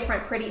feel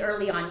different pretty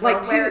early on. You're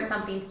aware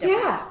something's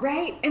different. Yeah,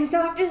 right. And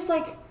so I'm just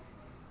like,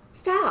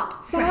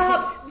 stop.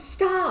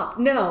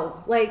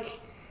 No, like,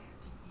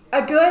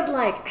 a good,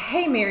 like,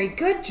 hey, Mary,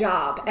 good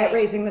job at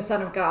raising the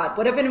Son of God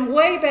would have been a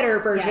way better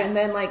version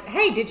than, like,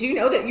 hey, did you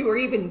know that you were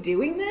even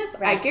doing this?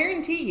 Right. I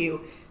guarantee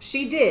you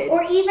she did.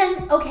 Or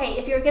even, okay,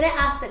 if you're going to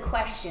ask the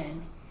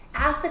question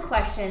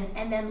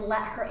and then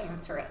let her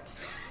answer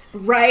it.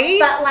 Right.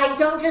 But, like,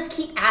 don't just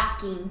keep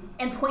asking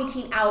and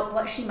pointing out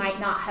what she might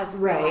not have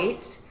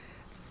realized.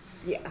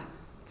 Yeah.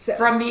 So,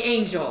 from the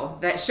angel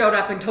that showed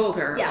up and told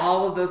her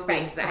all of those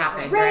things that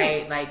happened,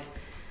 right? Like,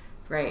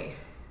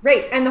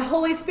 Right, and the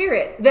Holy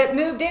Spirit that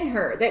moved in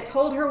her, that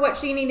told her what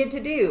she needed to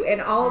do, and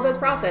all of those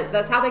processes.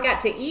 That's how they got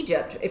to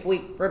Egypt, if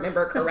we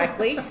remember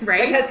correctly.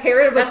 Right. Because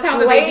Herod was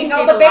slaying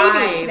all the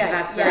babies.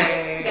 That's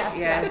right.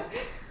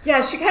 Yes.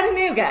 Yeah, she kind of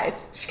knew,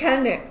 guys. She kind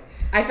of knew.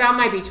 I found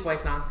my Beach Boy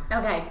song.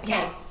 Okay.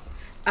 Yes.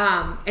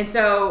 And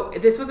so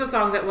this was a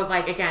song that would,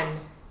 like, again,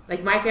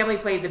 like, my family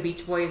played the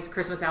Beach Boys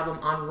Christmas album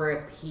on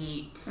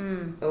repeat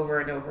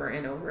over and over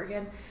and over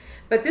again.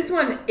 But this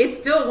one, it's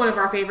still one of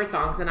our favorite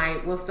songs, and I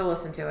will still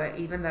listen to it,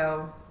 even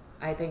though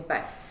I think,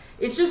 but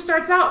it just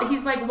starts out,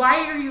 he's like,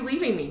 why are you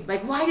leaving me?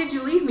 Like, why did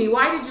you leave me?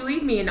 Why did you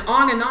leave me? And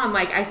on,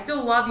 like, I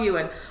still love you,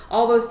 and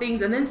all those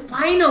things. And then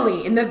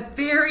finally, in the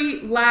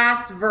very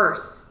last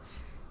verse,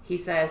 he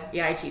says,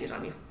 yeah, I cheated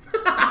on you.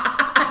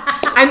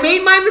 I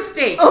made my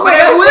mistake, but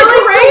I'm willing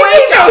to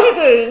wake up.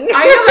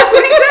 I know, that's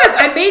what he says.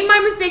 I made my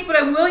mistake, but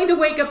I'm willing to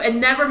wake up and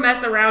never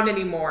mess around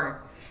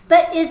anymore.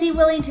 But is he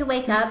willing to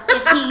wake up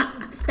if he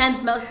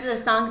spends most of the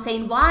song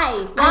saying,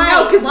 why?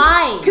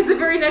 Why? Because the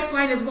very next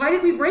line is, why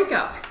did we break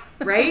up?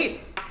 Right?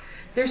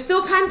 There's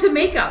still time to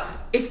make up,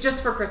 if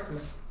just for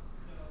Christmas.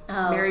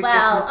 Oh, Merry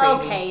Christmas,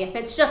 baby. Okay, if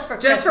it's just for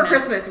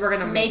Christmas, we're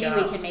going to make up.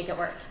 Maybe we can make it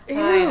work. Ew.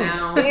 I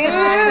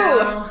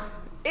know.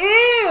 Ew!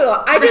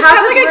 I just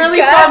have like this a really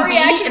gut fun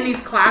reaction. beat and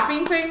these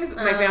clapping things.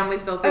 My family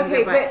still sings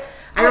it, but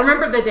I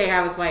remember the day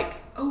I was like,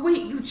 oh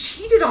wait, you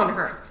cheated on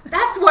her.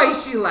 That's why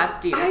she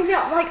left you. I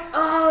know, like,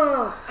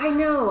 I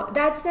know.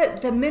 That's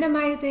the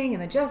minimizing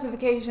and the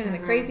justification and the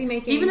crazy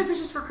making. Even if it's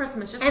just for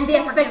Christmas. Just and the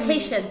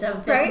expectations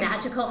of this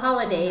magical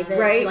holiday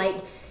that,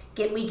 like,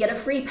 we get a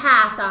free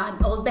pass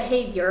on old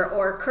behavior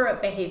or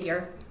current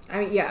behavior. I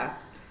mean, yeah.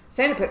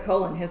 Santa put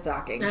coal in his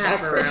stocking.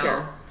 That's for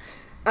sure.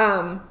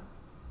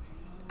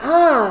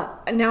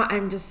 Now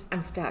I'm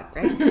stuck,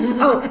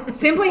 right?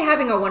 Simply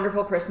having a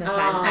wonderful Christmas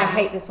time. I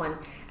hate this one.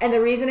 And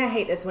the reason I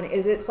hate this one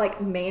is it's like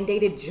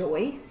mandated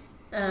joy.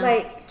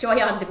 Like joy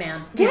on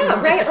demand.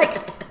 Yeah, right? Like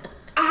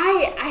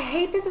I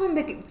hate this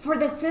one for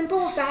the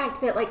simple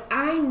fact that, like,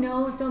 I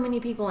know so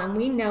many people and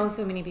we know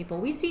so many people.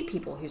 We see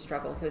people who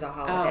struggle through the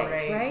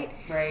holidays, right?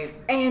 Right.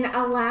 And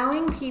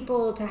allowing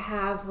people to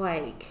have,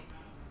 like,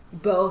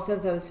 both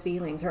of those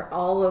feelings or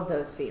all of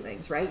those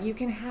feelings, right? You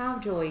can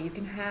have joy, you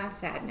can have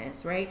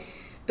sadness, right?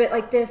 But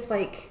like this,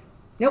 like,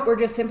 nope, we're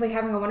just simply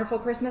having a wonderful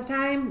Christmas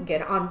time.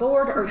 Get on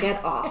board or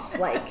get off.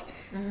 Like,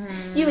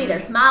 you either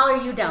smile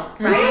or you don't.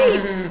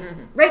 Right.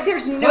 Right.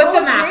 There's no put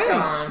the mask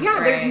room. on.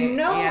 Yeah, there's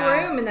no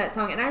room in that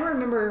song. And I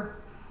remember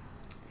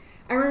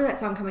that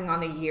song coming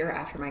on the year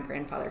after my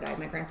grandfather died.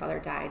 My grandfather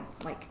died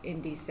like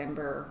in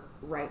December,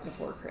 right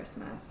before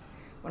Christmas,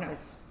 when I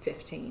was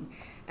 15.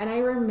 And I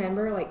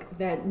remember, like,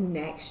 the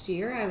next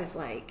year, I was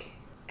like,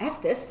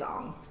 F this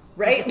song,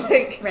 right?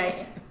 Like,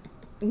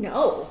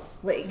 no,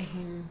 like,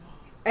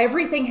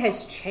 everything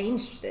has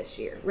changed this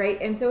year,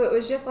 right? And so it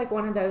was just, like,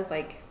 one of those,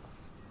 like,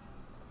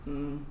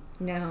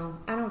 no,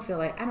 I don't feel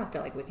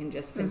like we can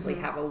just simply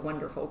have a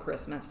wonderful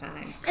Christmas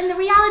time. And the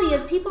reality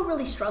is people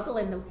really struggle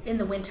in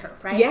the winter,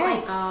 right?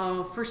 Yes.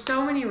 Like, for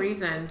so many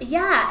reasons.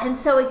 Yeah, and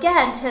so,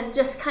 again, to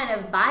just kind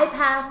of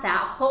bypass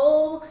that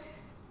whole...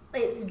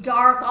 it's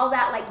dark, all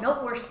that, like,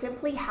 nope, we're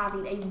simply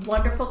having a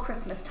wonderful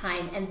Christmas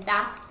time, and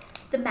that's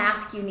the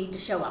mask you need to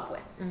show up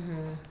with.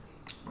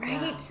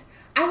 Right?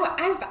 Yeah.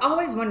 I've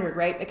always wondered,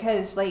 right,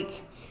 because,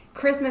 like,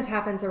 Christmas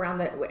happens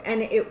around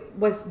and it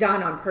was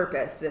done on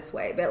purpose this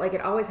way, but, like,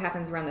 it always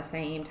happens around the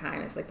same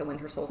time as, like, the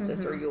winter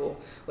solstice or Yule,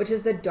 which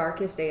is the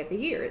darkest day of the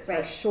year. It's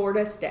our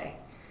shortest day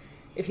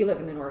if you live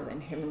in the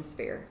northern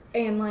hemisphere.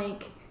 And,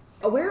 like,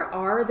 where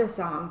are the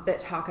songs that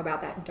talk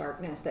about that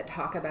darkness, that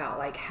talk about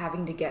like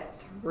having to get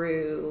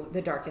through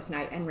the darkest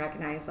night and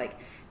recognize like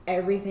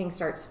everything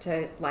starts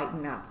to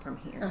lighten up from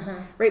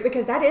here, right?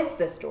 Because that is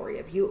the story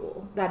of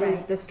Yule. That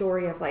is the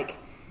story of like,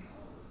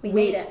 we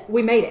made it.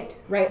 We made it,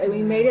 right? Like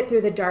we made it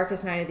through the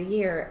darkest night of the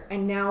year,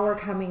 and now we're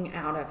coming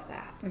out of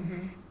that.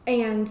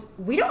 And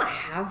we don't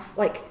have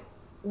like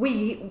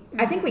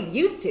I think we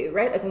used to,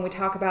 right? Like when we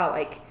talk about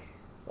like,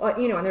 well,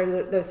 you know, and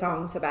there's those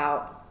songs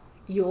about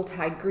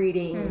Yuletide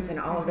greetings and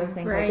all of those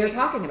things. Like they're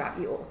talking about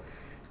Yule,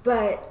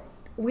 but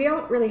we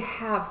don't really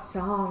have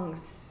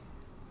songs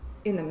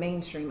in the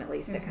mainstream, at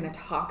least, that kind of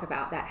talk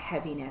about that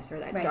heaviness or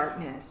that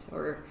darkness.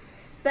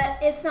 But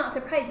it's not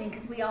surprising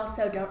because we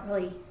also don't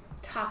really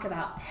talk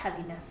about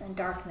heaviness and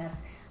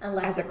darkness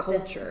unless as a it's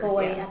culture, this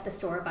boy at the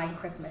store buying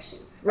Christmas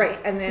shoes, right?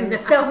 And then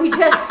so we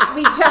just I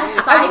mean,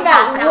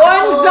 that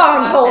one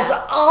song holds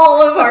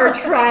all of our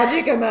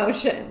tragic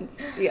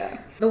emotions. Yeah.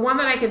 The one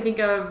that I can think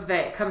of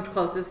that comes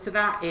closest to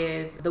that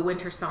is the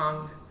Winter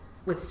Song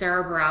with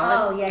Sarah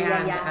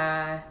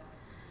Bareilles.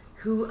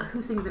 Who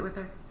sings it with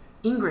her?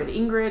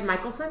 Ingrid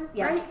Michaelson,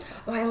 right?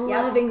 Oh, I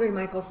love Ingrid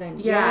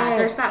Michaelson. Yeah,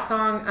 there's that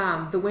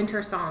song, the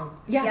Winter Song.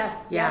 Yeah.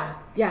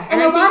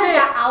 And a lot of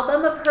that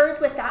album of hers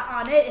with that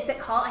on it, is it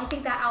called? I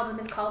think that album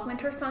is called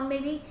Winter Song,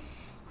 maybe.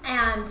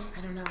 And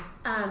I don't know.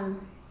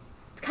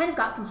 It's kind of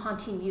got some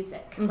haunting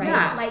music, right?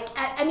 Yeah. Like,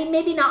 I mean,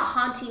 maybe not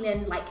haunting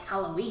in like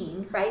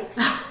Halloween, right?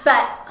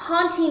 But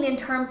haunting in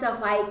terms of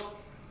like,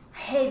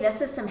 hey,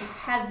 this is some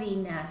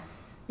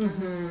heaviness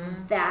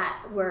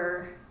that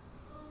we're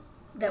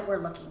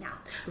looking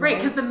at. Right,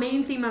 because the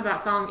main theme of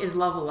that song is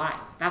love alive.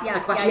 That's the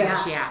question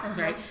that she asked,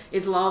 right?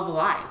 Is love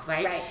alive,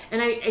 right?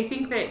 And I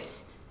think that,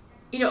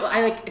 you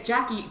know,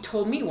 Jackie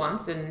told me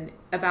once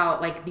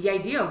about like the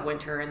idea of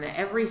winter and that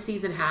every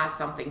season has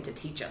something to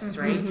teach us,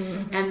 right?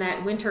 And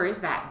that winter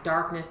is that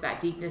darkness, that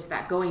deepness,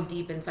 that going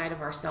deep inside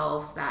of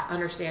ourselves, that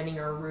understanding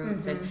our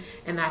roots and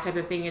that type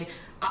of thing. And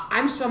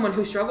I'm someone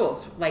who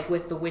struggles like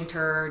with the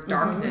winter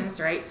darkness,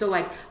 right? So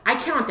like I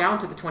count down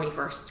to the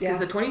 21st because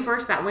the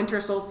 21st, that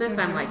winter solstice,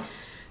 I'm like,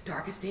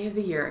 darkest day of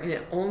the year, and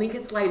it only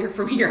gets lighter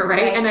from here,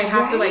 right? And I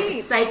have to like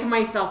psych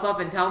myself up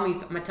and tell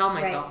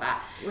myself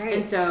that.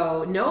 And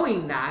so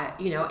knowing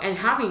that, you know, and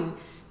having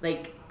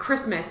like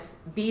Christmas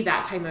be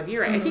that time of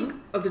year, I think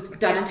if it's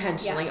done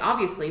intentionally,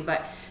 obviously,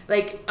 but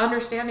like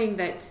understanding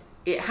that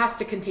it has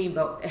to contain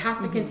both. It has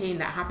to contain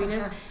that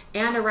happiness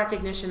and a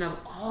recognition of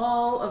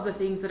all of the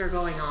things that are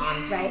going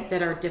on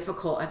that are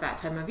difficult at that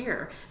time of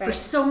year for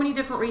so many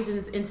different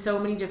reasons in so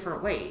many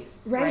different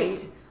ways.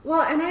 Right.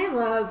 Well, and I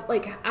love,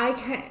 like,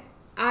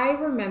 I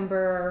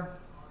remember,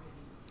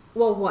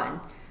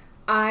 well,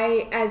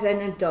 I, as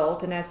an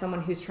adult and as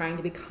someone who's trying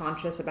to be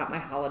conscious about my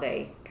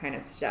holiday kind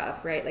of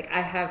stuff, right? Like,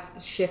 I have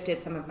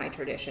shifted some of my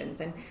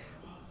traditions. And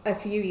a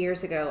few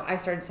years ago, I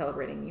started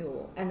celebrating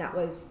Yule. And that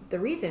was the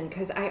reason,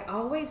 because I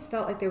always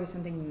felt like there was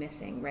something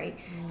missing, right?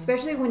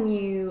 Especially when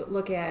you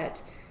look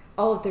at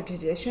all of the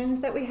traditions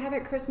that we have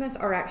at Christmas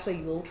are actually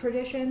Yule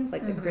traditions,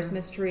 like the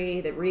Christmas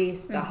tree, the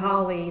wreaths, the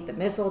holly, the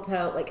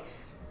mistletoe, like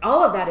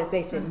all of that is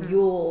based in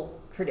Yule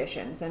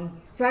traditions. And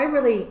so I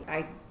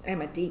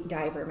am a deep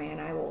diver, man.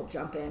 I will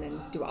jump in and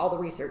do all the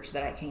research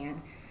that I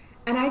can.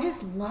 And I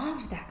just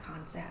loved that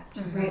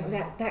concept, right?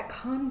 That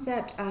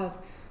concept of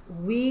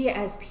we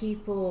as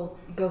people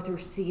go through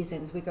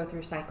seasons, we go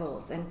through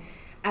cycles. And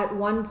at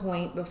one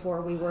point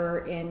before we were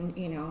in,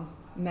 you know,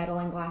 metal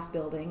and glass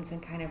buildings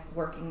and kind of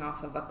working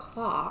off of a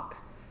clock,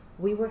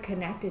 we were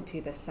connected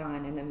to the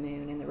sun and the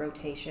moon and the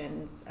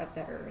rotations of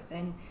the earth.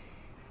 And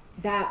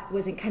that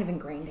was kind of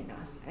ingrained in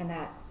us, and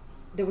that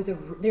there's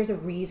a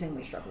reason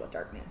we struggle with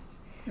darkness.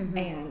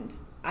 And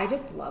I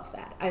just love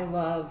that. I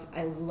love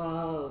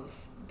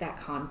that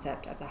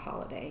concept of the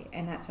holiday,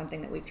 and that's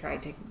something that we've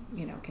tried to,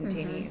 you know,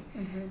 continue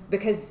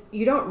because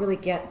you don't really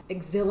get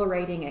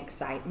exhilarating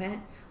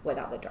excitement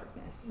without the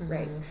darkness,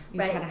 right?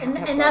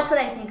 And that's what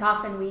I think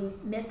often we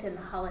miss in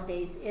the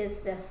holidays is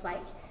this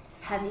like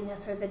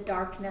heaviness or the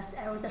darkness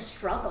or the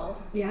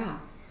struggle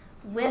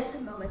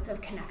with moments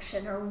of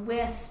connection or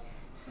with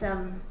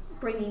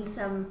bringing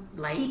some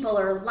light. People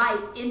or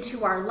light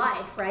into our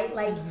life, right?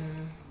 Like,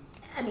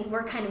 I mean,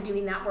 we're kind of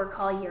doing that work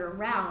all year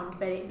round,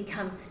 but it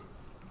becomes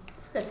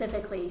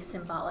specifically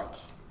symbolic,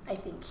 I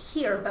think,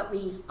 here, but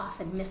we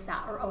often miss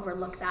that or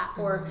overlook that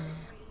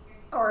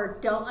or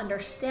don't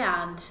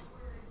understand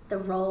the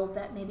role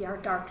that maybe our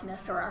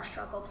darkness or our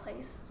struggle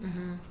plays.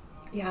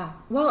 Yeah.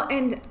 Well,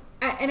 and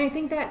I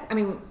think that's, I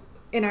mean,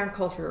 in our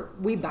culture,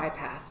 we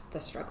bypass the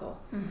struggle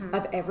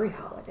of every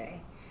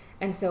holiday.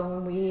 And so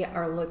when we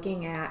are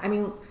looking at, I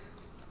mean,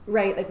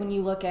 right, like when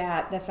you look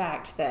at the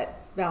fact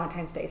that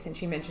Valentine's Day,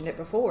 since you mentioned it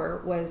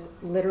before, was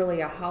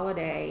literally a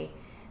holiday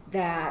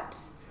that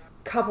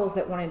couples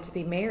that wanted to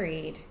be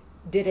married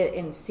did it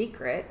in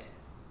secret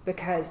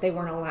because they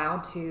weren't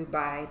allowed to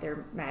by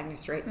their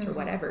magistrates or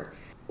whatever.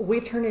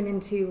 We've turned it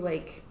into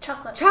like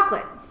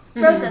chocolate.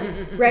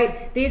 Roses.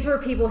 Right? These were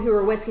people who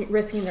were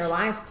risking their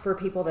lives for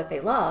people that they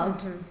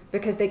loved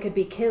because they could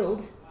be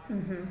killed.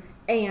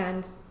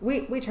 And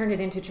we turned it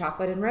into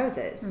chocolate and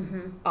roses,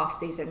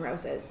 off-season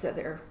roses, so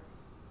they're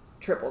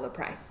triple the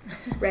price,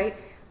 right?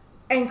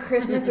 And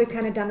Christmas, we've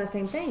kind of done the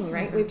same thing,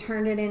 right? We've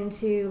turned it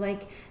into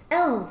like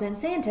elves and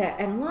Santa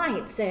and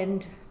lights,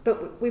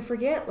 but we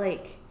forget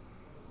like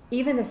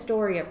even the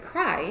story of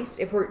Christ,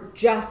 if we're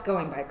just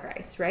going by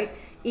Christ, right?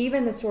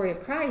 Even the story of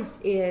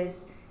Christ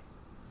is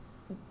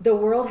the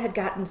world had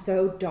gotten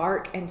so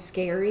dark and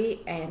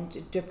scary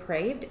and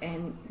depraved.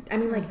 And I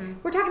mean, like,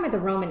 we're talking about the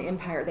Roman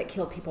Empire that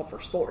killed people for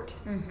sport,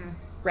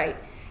 right?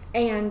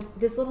 And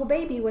this little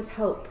baby was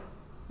hope.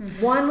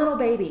 One little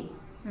baby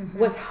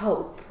was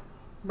hope.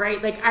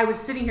 Right? Like, I was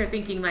sitting here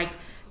thinking, like,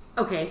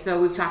 okay,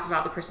 so we've talked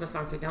about the Christmas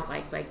songs we don't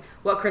like. Like,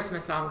 what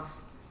Christmas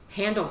songs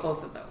handle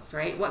both of those,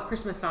 right? What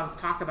Christmas songs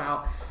talk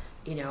about,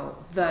 you know,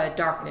 the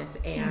darkness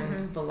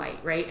and the light,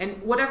 right?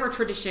 And whatever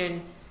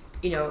tradition,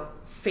 you know,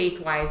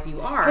 faith-wise you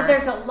are. Because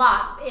there's a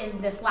lot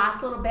in this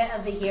last little bit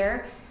of the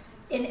year.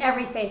 In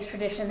every faith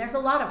tradition, there's a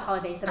lot of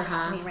holidays that are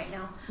happening right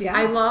now. Yeah.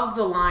 I love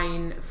the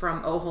line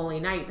from O Holy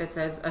Night that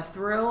says, "A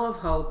thrill of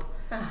hope,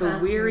 the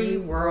weary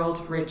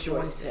world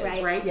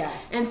rejoices." Right?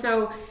 Yes. And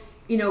so,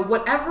 you know,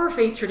 whatever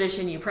faith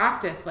tradition you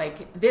practice,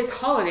 like this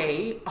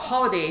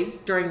holidays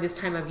during this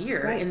time of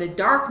year, in the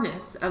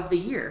darkness of the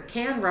year,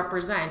 can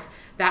represent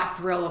that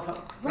thrill of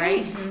hope,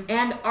 right?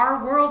 And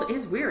our world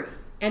is weary.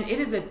 And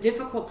it is a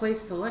difficult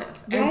place to live.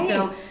 And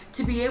so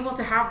to be able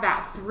to have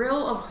that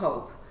thrill of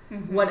hope,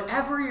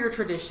 whatever your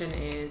tradition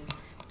is,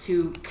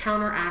 to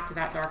counteract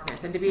that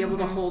darkness and to be able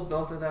to hold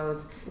both of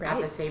those at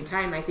the same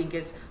time, I think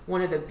is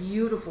one of the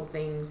beautiful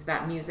things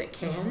that music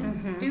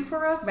can do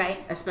for us,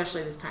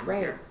 especially this time of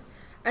year.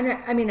 And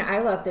I mean, I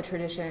love the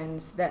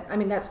traditions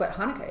that's what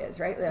Hanukkah is,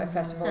 right? The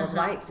Festival of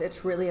Lights.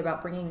 It's really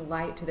about bringing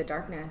light to the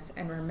darkness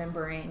and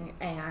remembering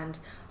and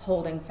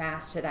holding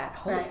fast to that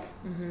hope.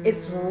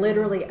 It's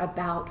literally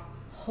about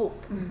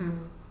hope.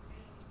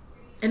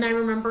 And I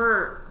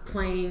remember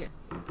playing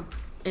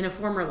in a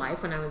former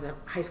life when I was a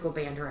high school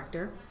band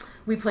director.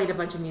 We played a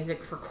bunch of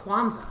music for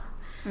Kwanzaa,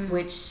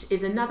 which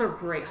is another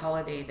great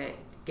holiday that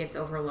gets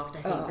overlooked,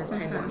 I think, this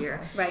time of year,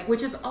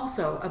 which is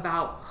also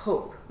about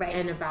hope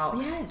and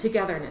about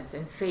togetherness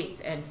and faith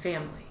and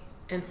family.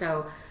 And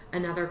so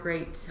another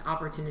great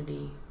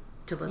opportunity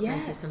to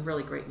listen to some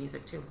really great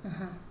music too.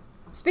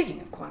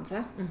 Speaking of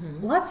Kwanzaa,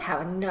 let's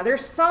have another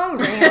song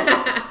rant.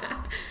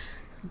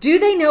 Do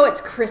they know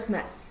it's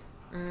Christmas?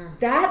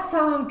 That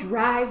song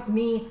drives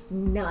me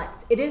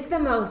nuts. It is the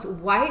most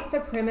white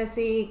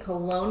supremacy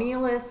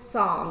colonialist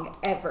song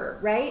ever,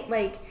 right?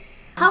 Like,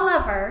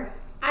 however,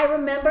 I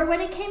remember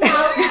when it came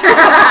out.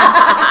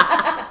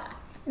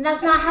 And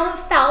that's not how it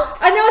felt.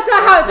 I know it's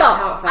not how it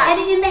felt.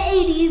 And in the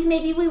 80s,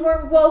 maybe we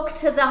weren't woke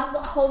to the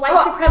whole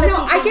white supremacy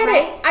thing,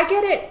 I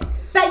get it.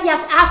 But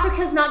yes,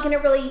 Africa's not going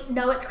to really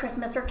know it's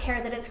Christmas or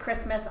care that it's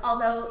Christmas,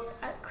 although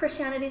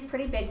Christianity's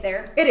pretty big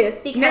there. It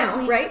is. Because now,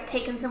 we've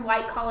taken some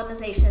white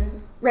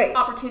colonization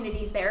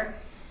opportunities there.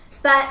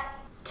 But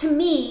to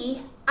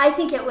me, I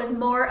think it was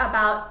more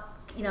about,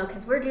 you know,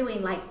 because we're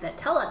doing like the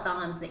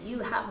telethons that you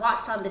have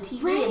watched on the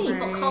TV and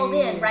people called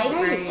in, right?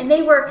 And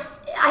they were,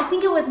 I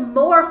think it was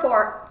more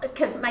for,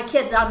 because my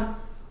kids on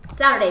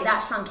Saturday, that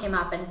song came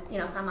up, and, you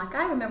know, so I'm like,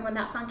 I remember when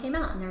that song came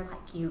out, and they're like,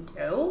 you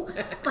do?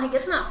 Like,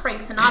 it's not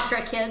Frank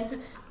Sinatra, kids.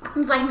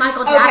 It's like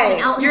Michael Jackson,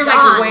 Elton You're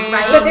John, like way,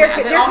 right? But they're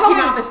calling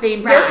at the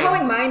same time. They're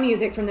calling my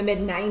music from the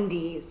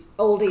mid-90s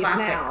oldies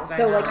now.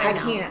 So, like, I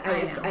can't.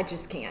 I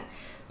just can't.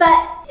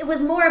 But it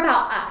was more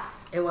about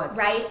us. It was.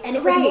 Right? And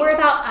it was more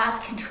about us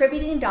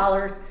contributing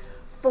dollars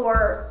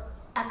for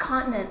a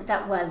continent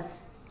that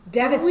was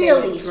devastating,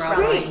 really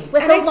struggling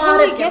with a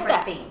lot of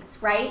different things,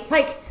 right?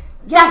 Like,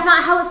 that's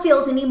not how it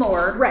feels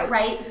anymore,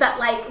 right? But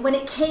like when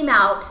it came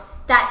out,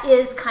 that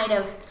is kind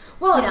of,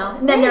 you know.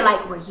 And then they're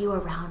like, "Were you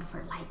around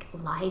for like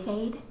Live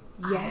Aid?"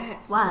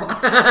 Yes.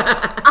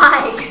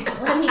 I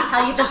was. Let me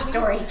tell you the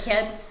story,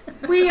 kids.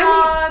 We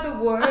are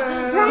the world,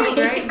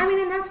 right? I mean,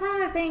 and that's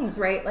one of the things,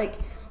 right? Like,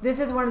 this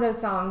is one of those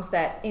songs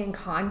that, in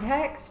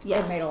context,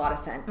 it made a lot of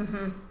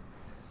sense.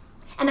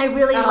 And I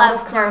really love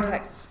Sarah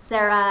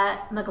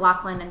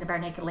McLachlan and the Bare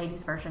Naked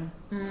Ladies version.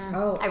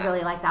 I really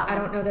like that one. I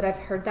don't know that I've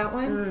heard that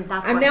one.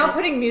 I'm now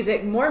putting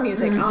more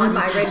music on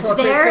my Rachel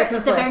Approved Christmas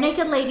list. The Bare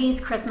Naked Ladies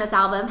Christmas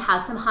album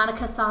has some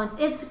Hanukkah songs.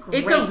 It's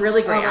great. It's a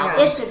really great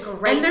album. It's a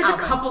great And there's album.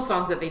 a couple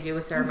songs that they do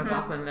with Sarah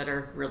McLachlan that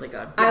are really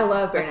good. I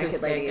love Bare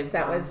Naked Ladies.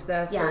 That was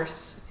the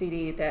first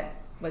CD that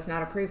was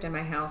not approved in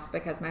my house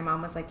because my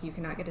mom was like, you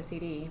cannot get a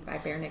CD by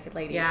Bare Naked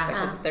Ladies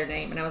because of their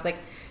name. And I was like,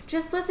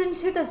 just listen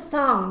to the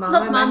song, Mom.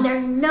 Look, Mom,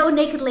 there's no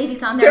naked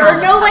ladies on there. There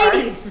are no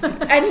ladies,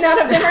 and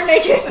none of them are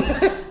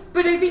naked.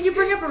 But I think you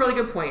bring up a really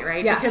good point,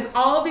 right? Because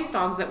all these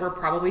songs that we're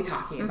probably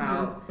talking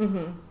about,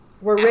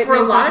 were written for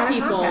a lot of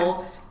kind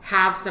people,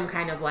 have some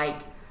kind of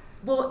like,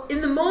 well, in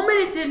the moment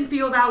it didn't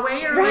feel that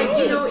way, or like,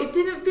 you know, it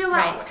didn't feel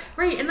that way.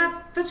 Right. And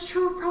that's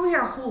true of probably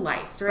our whole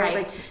lives, right?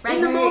 Like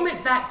in the moment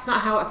that's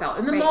not how it felt.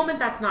 In the moment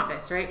that's not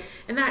this, right?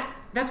 And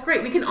that's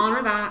great. We can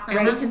honor that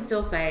and we can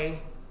still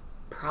say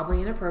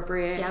probably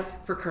inappropriate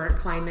for current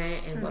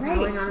climate and what's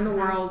going on in the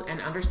world, and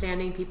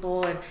understanding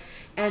people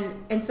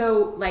and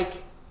so like,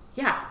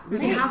 yeah, we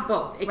can have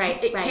both. It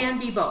can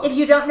be both. If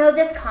you don't know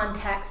this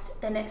context,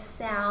 then it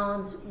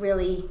sounds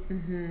really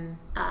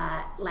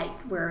like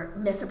we're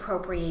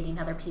misappropriating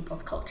other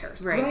people's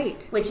cultures.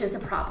 Right. Which is a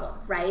problem,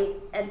 right?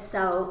 And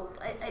so,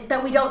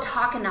 but we don't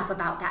talk enough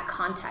about that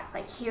context.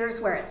 Like, here's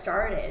where it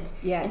started.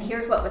 Yes. And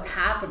here's what was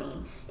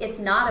happening. It's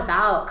not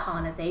about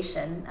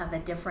colonization of a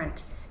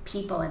different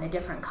people in a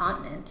different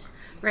continent.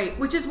 Right,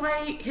 which is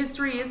why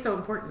history is so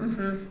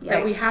important.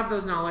 That we have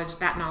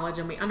that knowledge,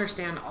 and we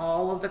understand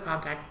all of the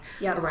context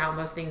around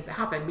those things that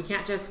happen. We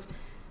can't just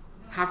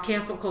have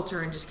cancel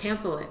culture and just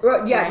cancel it.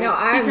 Well, yeah, right? No,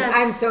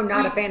 I'm so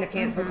not a fan of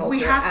cancel culture. We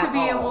have to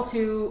be able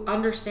to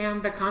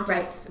understand the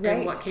context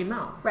and what came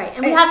out. Right,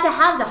 and we have to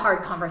have the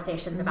hard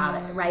conversations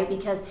about it, right?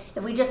 Because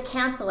if we just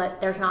cancel it,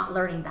 there's not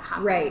learning that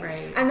happens.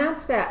 Right. And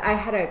that's I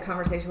had a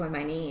conversation with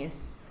my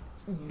niece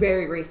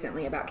very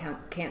recently about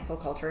cancel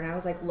culture, and I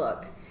was like,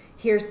 look,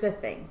 here's the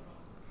thing.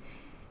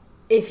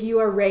 If you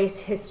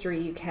erase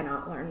history, you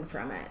cannot learn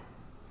from it.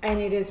 And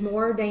it is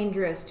more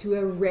dangerous to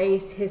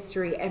erase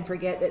history and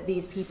forget that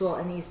these people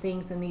and these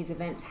things and these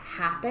events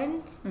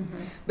happened,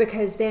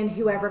 because then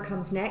whoever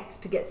comes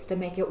next gets to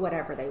make it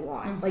whatever they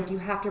want. Like, you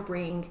have to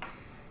bring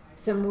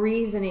some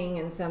reasoning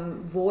and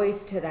some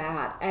voice to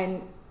that.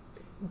 And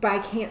by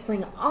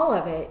canceling all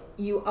of it,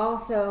 you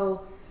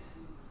also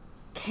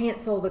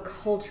cancel the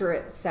culture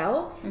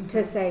itself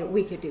to say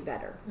we could do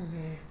better.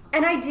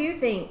 And I do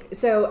think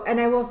so.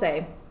 And I will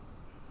say,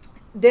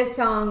 this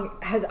song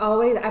I've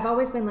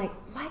always been like,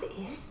 what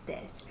is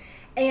this?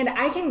 And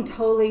I can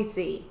totally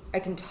see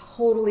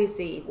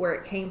where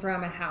it came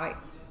from and how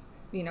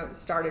it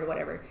started,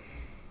 whatever.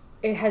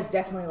 It has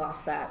definitely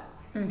lost that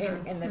in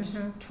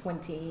the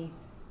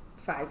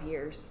 25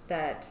 years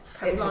that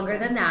probably longer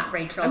than that,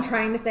 Rachel. I'm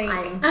trying to think.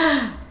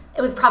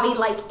 It was probably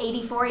like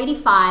 84,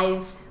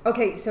 85.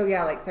 Okay, so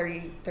yeah, like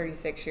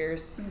 36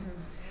 years.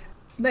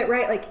 But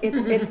right, like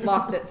it's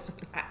lost its.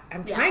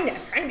 I'm trying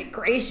to be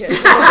gracious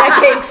with the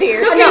decades here.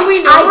 It's okay,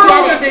 we know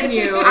more than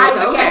you.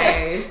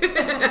 It's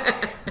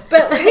okay.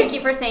 But thank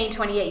you for saying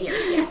 28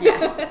 years.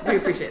 Yes, we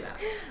appreciate that.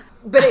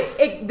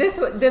 But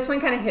this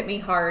one kind of hit me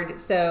hard.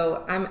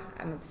 So I'm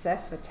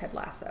obsessed with Ted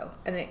Lasso,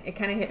 and it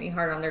kind of hit me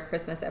hard on their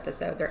Christmas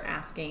episode. They're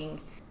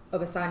asking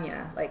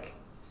Obasanya, like,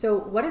 so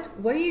what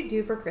do you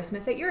do for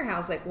Christmas at your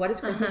house? Like, what does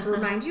Christmas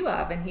remind you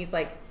of? And he's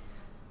like,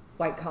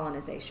 white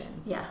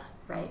colonization. Yeah.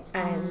 Right.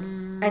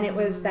 And it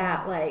was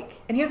that,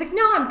 like, and he was like,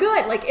 no, I'm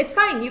good. Like, it's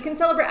fine. You can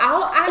celebrate.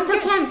 It's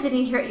okay. I'm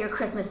sitting here at your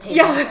Christmas table.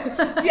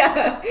 Yeah.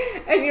 Yeah.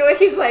 And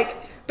he's like,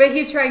 but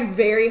he's trying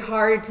very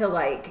hard to,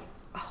 like,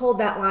 hold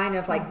that line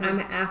of, like, I'm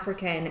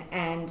African,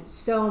 and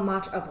so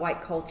much of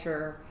white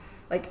culture,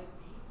 like,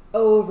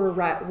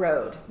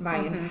 overrode my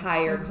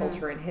entire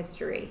culture and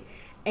history.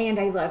 And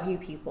I love you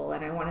people,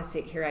 and I want to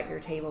sit here at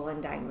your table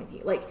and dine with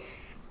you. Like,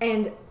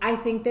 and I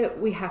think that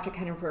we have to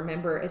kind of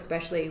remember,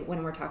 especially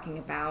when we're talking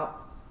about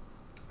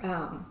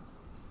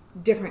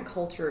different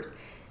cultures,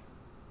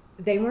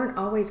 they weren't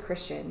always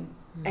Christian,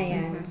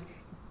 and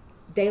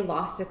they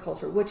lost a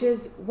culture, which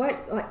is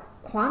what, like,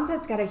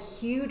 Kwanzaa's got a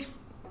huge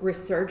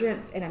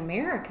resurgence in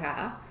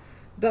America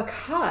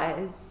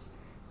because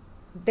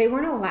they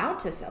weren't allowed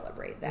to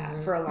celebrate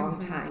that for a long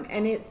time.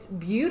 And it's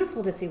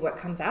beautiful to see what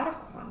comes out of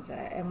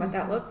Kwanzaa and what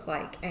that looks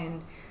like.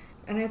 And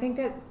I think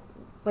that,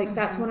 like,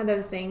 that's one of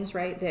those things,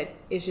 right, that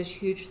is just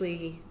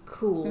hugely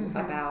cool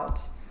about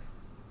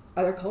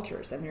other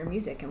cultures and their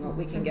music and what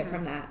we can get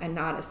from that, and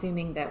not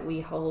assuming that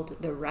we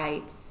hold the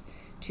rights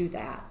to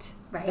that.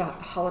 Right. The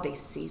holiday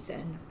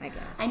season, I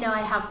guess. I know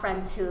I have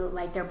friends who,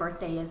 like, their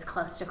birthday is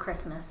close to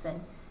Christmas,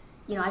 and,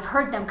 I've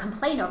heard them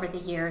complain over the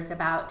years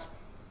about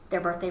their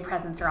birthday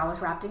presents are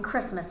always wrapped in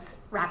Christmas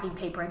wrapping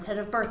paper instead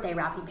of birthday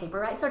wrapping paper,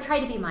 right? So try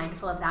to be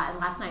mindful of that. And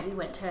last night we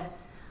went to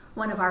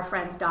one of our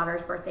friend's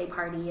daughter's birthday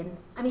party, and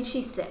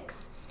she's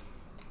 6,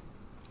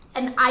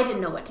 and I didn't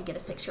know what to get a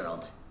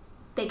 6-year-old.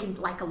 They can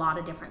like a lot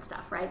of different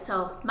stuff, right?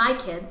 So my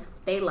kids,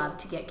 they love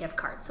to get gift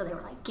cards, so they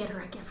were like, get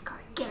her a gift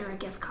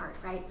card,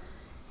 right?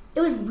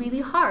 It was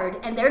really hard,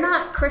 and they're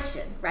not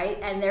Christian, right?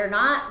 And they're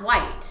not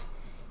white.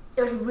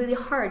 It was really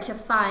hard to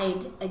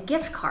find a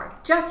gift card,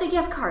 just a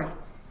gift card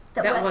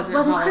that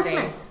wasn't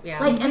Christmas. Yeah.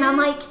 Like, and I'm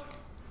like,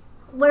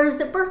 where's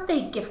the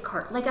birthday gift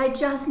card? Like, I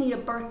just need a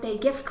birthday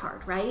gift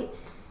card, right?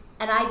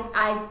 And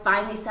I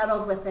finally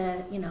settled with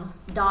the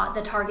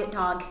Target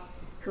dog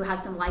who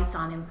had some lights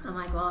on him. I'm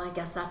like, well, I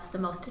guess that's the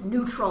most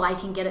neutral I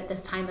can get at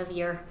this time of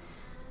year.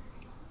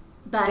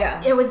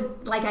 But it was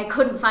like I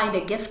couldn't find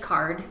a gift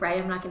card, right?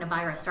 I'm not going to buy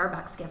her a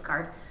Starbucks gift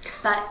card.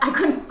 But I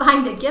couldn't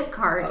find a gift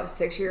card.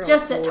 6-year-olds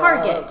just at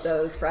Target. Love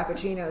those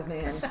Frappuccinos,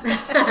 man.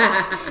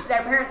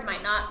 Their parents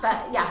might not,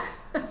 but yeah.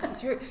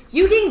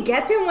 You can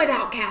get them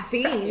without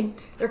caffeine.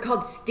 Right. They're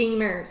called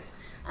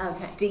steamers. Okay.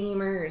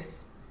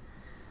 Steamers.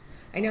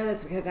 I know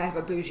this because I have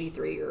a bougie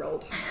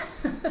 3-year-old.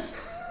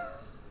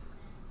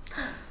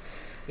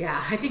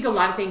 Yeah, I think a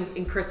lot of things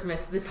in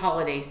Christmas, this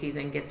holiday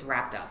season gets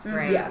wrapped up,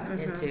 right? Yeah.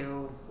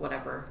 Into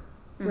whatever.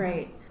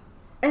 Right.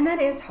 And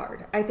that is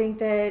hard. I think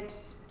that,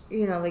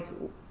 like,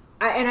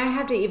 I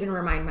have to even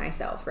remind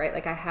myself, right?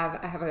 Like I have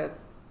a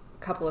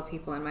couple of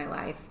people in my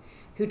life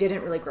who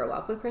didn't really grow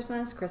up with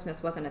Christmas.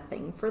 Christmas wasn't a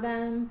thing for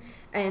them.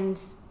 And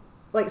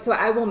like, so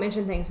I will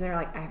mention things and they're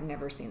like, I've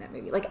never seen that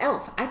movie. Like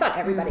Elf. I thought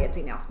everybody had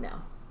seen Elf.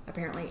 No.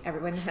 Apparently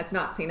everyone has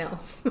not seen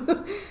Elf.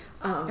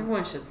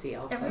 Everyone should see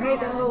Elf. Right,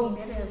 though.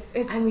 It is.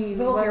 It's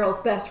Will Ferrell's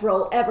best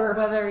role ever.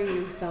 Whether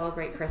you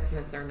celebrate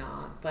Christmas or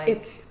not. But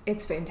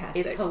it's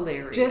fantastic. It's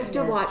hilarious. Just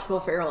to watch Will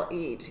Ferrell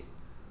eat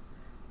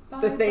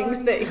the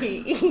things that he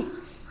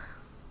eats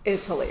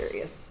is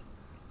hilarious.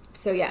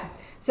 So yeah.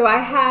 So I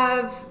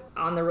have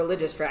on the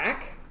religious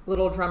track,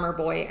 Little Drummer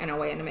Boy and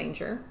Away in a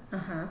Manger.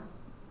 Uh-huh.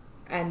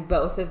 And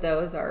both of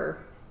those are,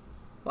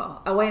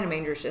 well, Away in a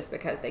Manger is just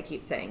because they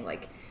keep saying,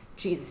 like,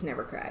 Jesus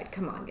never cried.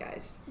 Come on,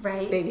 guys.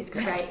 Right. Babies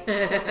cry.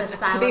 Right. Just a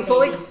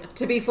silent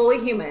to be fully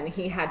human,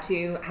 he had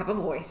to have a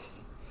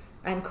voice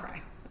and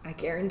cry. I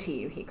guarantee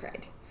you he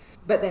cried.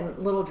 But then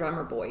Little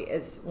Drummer Boy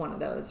is one of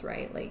those,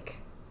 right? Like,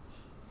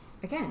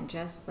 again,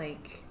 just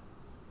like,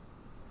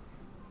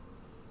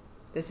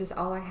 this is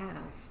all I have.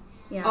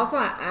 Yeah. Also,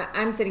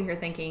 I'm sitting here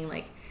thinking,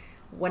 like,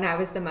 when I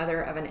was the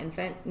mother of an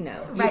infant,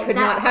 no, you Right, could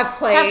not have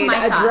played that's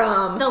my a thought.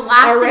 drum. The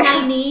last thing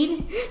I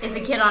need is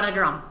a kid on a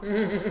drum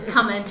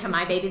coming to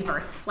my baby's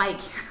birth. Like,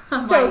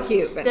 I'm So like,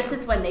 cute, but this no.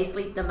 is when they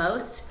sleep the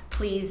most.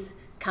 Please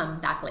come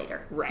back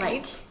later.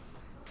 Right. Like,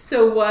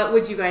 So what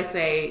would you guys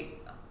say,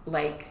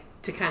 like,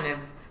 to kind of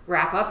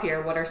wrap up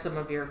here, what are some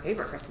of your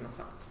favorite Christmas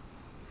songs?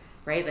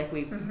 Right? Like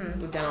we've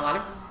done a lot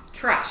of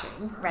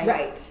trashing.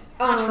 right.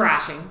 Not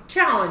trashing.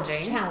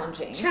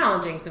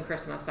 Challenging some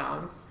Christmas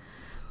songs.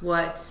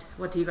 What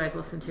do you guys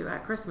listen to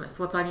at Christmas?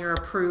 What's on your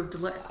approved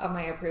list? On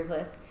my approved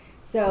list.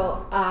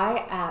 So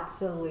I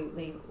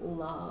absolutely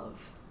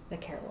love the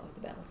Carol of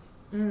the Bells.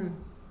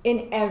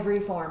 In every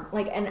form.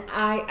 Like, and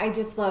I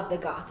just love the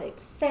Gothic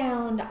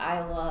sound.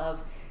 I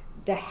love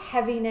the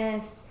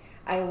heaviness.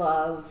 I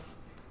love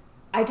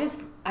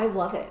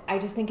it. I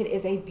just think it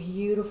is a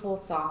beautiful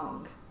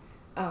song.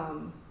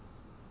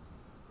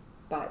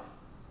 But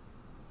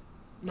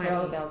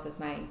Carol of the Bells is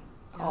my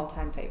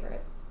all-time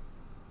favorite.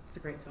 It's a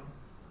great song.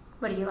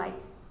 What do you like?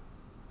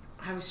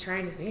 I was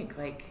trying to think,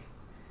 like,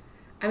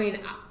 I mean,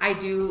 I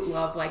do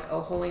love, like,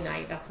 Oh Holy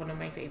Night. That's one of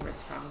my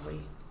favorites,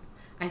 probably.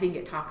 I think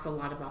it talks a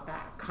lot about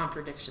that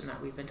contradiction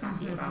that we've been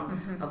talking about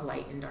of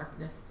light and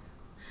darkness.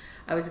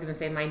 I was going to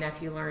say my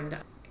nephew learned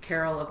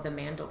Carol of the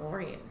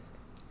Mandalorian,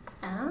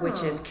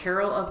 which is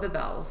Carol of the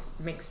Bells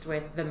mixed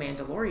with the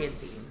Mandalorian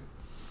theme.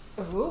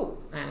 Ooh.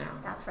 I know.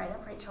 That's right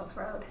up Rachel's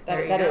road.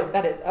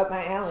 That is up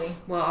my alley.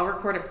 Well, I'll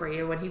record it for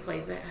you when he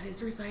plays it at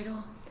his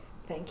recital.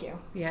 Thank you.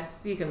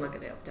 Yes, you can look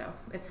it up, though.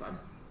 It's fun.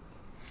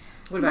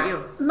 What about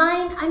you?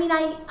 Mine, I mean,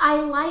 I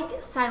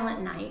like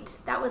Silent Night.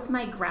 That was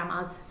my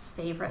grandma's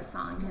favorite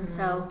song. And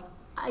so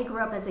I grew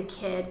up as a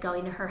kid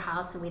going to her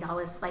house, and we'd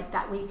always like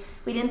that. We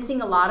didn't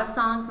sing a lot of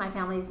songs. My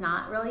family's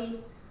not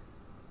really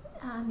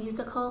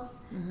musical,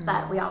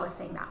 but we always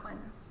sang that one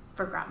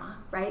for grandma,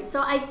 right?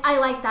 So I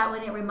like that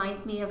one. It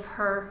reminds me of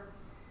her.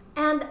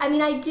 And I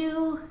mean,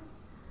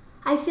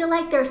 I feel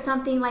like there's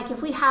something, like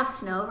if we have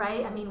snow,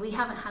 right? I mean, we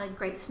haven't had a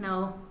great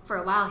snow for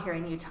a while here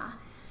in Utah.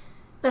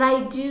 But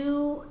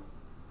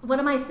one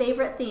of my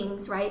favorite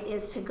things, right,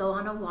 is to go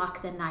on a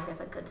walk the night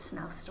of a good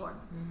snowstorm.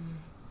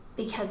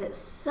 Because it's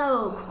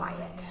so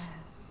quiet.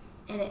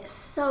 And it's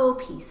so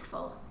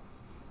peaceful.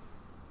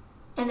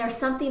 And there's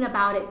something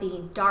about it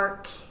being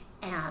dark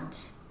and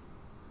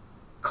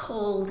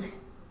cold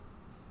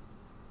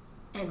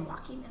and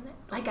walking in it.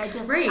 Like I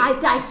just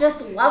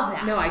love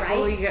that. No, I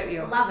totally get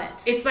you. Love it.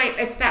 It's like,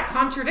 it's that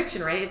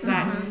contradiction, right? It's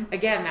that,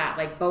 again, that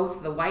like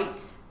both the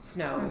white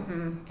snow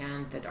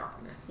and the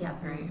darkness.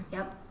 Yep. Right?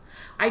 Yep.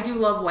 I do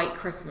love White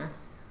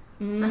Christmas.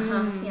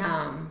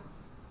 Yeah.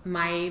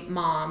 My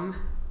mom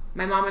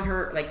and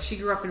her, like, she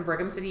grew up in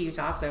Brigham City,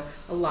 Utah, so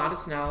a lot of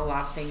snow, a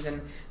lot of things,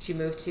 and she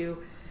moved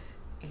to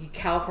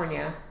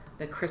California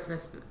the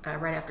Christmas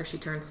right after she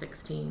turned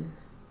 16.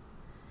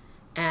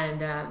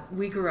 And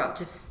we grew up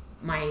just,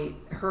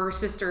 her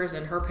sisters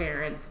and her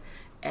parents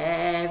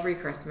every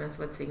Christmas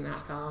would sing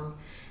that song.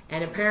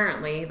 And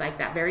apparently, like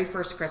that very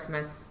first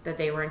Christmas that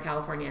they were in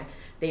California,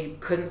 they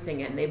couldn't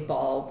sing it and they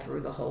bawled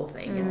through the whole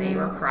thing. And they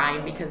were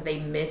crying because they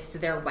missed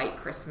their white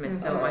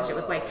Christmas so much. It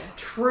was like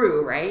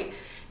true, right?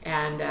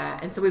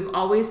 And so we've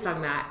always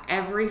sung that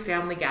every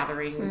family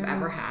gathering we've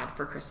ever had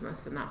for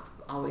Christmas. And that's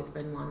always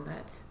been one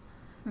that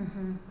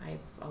I've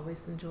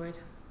always enjoyed.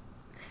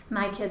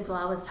 My kids will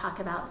always talk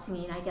about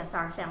singing, I guess,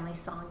 our family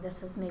song.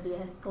 This is maybe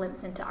a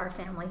glimpse into our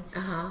family.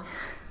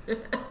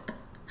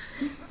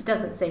 This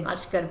doesn't say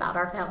much good about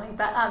our family,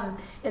 but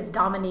is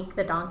Dominique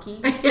the donkey.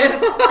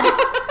 Yes.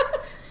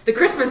 The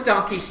Christmas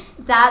donkey.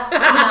 That's,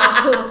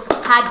 who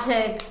had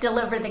to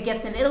deliver the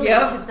gifts in Italy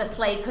because the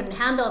sleigh couldn't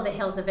handle the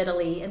hills of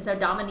Italy. And so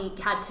Dominique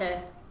had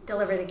to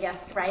deliver the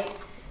gifts, right?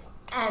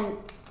 And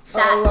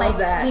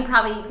that, we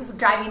probably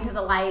driving to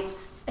the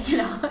lights,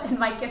 and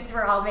my kids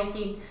were all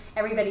making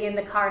everybody in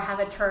the car have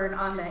a turn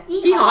on the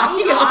ee-haw,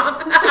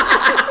 ee-haw.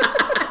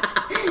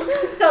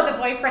 So the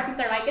boyfriends,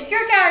 they're like, it's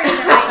your turn. And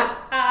they're like,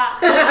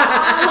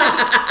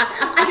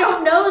 I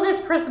don't know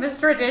this Christmas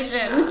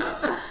tradition.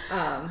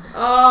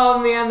 Oh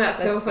man,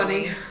 that's so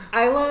funny.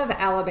 I love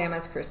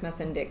Alabama's Christmas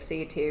in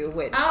Dixie too,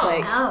 which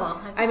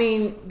I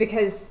mean,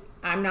 because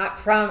I'm not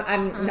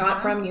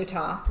from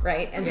Utah,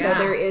 right? And so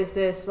there is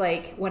this,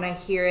 like, when I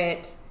hear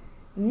it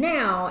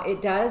now,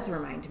 it does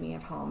remind me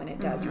of home, and it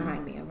does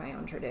remind me of my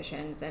own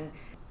traditions. And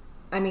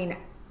I mean,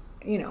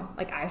 you know,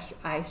 like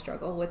I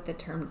struggle with the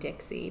term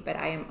Dixie, but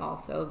I am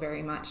also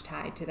very much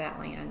tied to that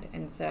land,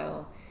 and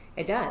so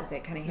it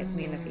kind of hits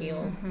me in the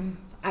feel.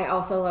 I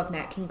also love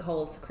Nat King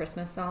Cole's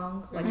Christmas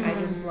song. Like I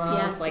just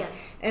love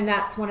and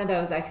that's one of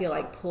those I feel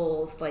like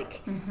pulls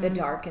like the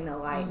dark and the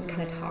light and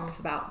kind of talks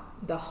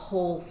about the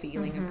whole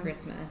feeling of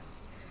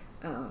Christmas.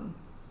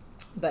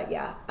 But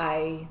yeah,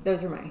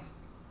 those are my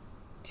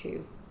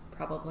two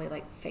probably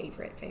like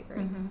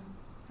favorites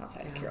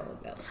outside of Carol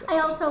of Bells. I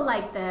also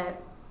like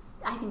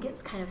I think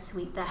it's kind of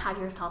sweet the Have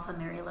Yourself a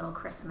Merry Little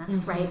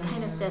Christmas, right?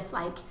 Kind of this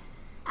like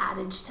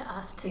adage to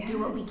us to do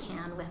what we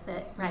can with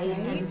it, right?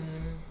 And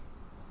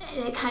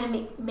it kind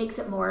of makes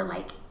it more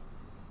like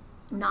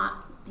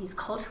not these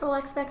cultural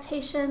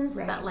expectations,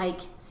 but like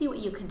see what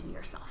you can do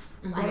yourself.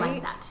 I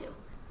like that too.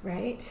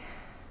 Right.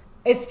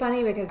 It's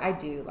funny because I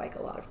do like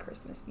a lot of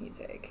Christmas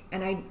music,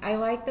 and I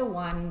like the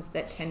ones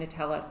that tend to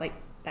tell us like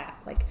that,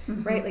 like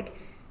right, like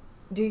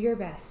do your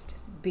best,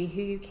 be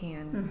who you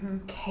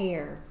can,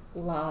 care,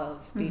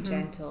 love, be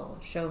gentle,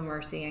 show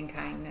mercy and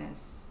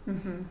kindness,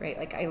 right?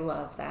 Like I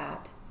love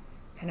that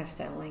kind of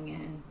settling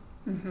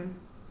in.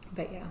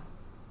 But yeah,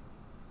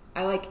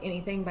 I like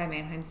anything by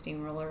Mannheim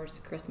Steamroller's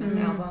Christmas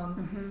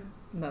album,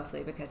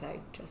 mostly because I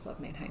just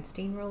love Mannheim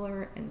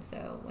Steamroller, and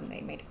so when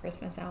they made a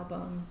Christmas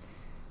album,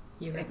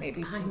 it made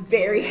me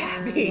very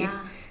happy.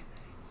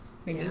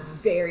 Made me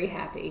very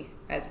happy.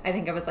 As I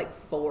think I was like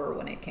 4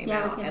 when it came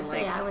out. I was gonna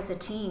say I was a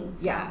teen.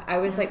 So. Yeah, I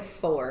was like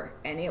 4,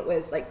 and it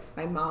was like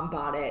my mom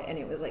bought it, and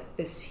it was like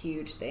this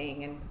huge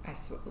thing, and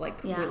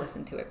we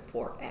listened to it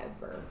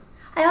forever.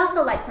 I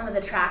also like some of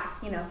the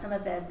tracks, you know, some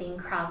of the Bing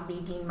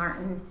Crosby, Dean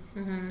Martin,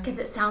 because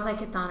it sounds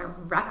like it's on a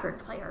record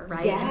player,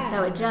 right? Yeah. And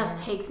so it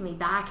just takes me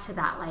back to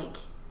that, like,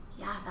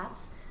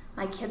 that's.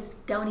 My kids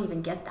don't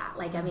even get that.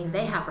 Like, I mean,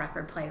 they have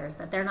record players,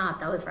 but they're not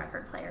those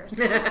record players.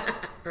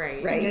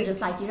 Right. You're just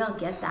like, you don't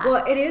get that.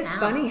 Well, it is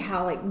funny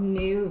how, like,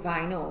 new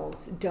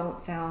vinyls don't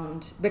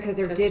sound, because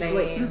they're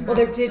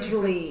they're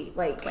digitally,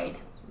 like, played,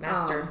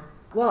 mastered.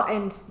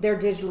 And they're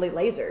digitally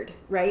lasered,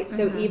 right?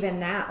 So even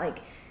that, like,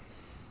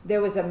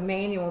 there was a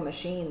manual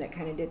machine that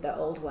kind of did the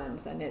old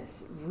ones, and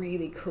it's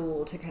really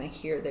cool to kind of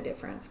hear the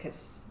difference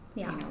because,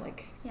 you know,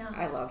 like,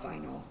 I love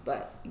vinyl,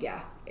 but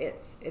yeah,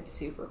 it's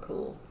super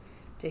cool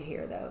to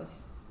hear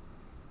those.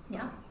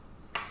 Yeah.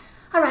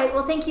 All right.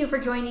 Well, thank you for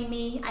joining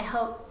me. I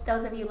hope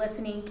those of you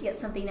listening get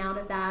something out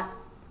of that.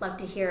 Love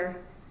to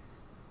hear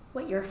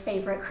what your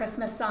favorite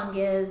Christmas song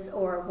is,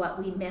 or what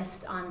we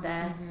missed on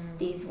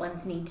these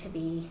ones need to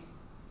be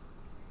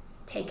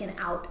taken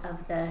out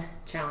of the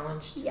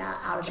challenged. Yeah,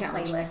 out of the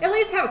playlist. At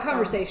least have a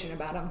conversation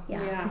about them.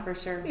 Yeah, for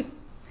sure.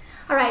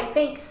 All right.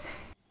 Thanks.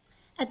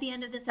 At the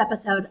end of this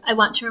episode, I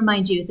want to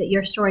remind you that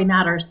your story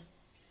matters.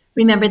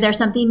 Remember, there's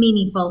something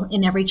meaningful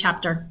in every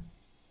chapter.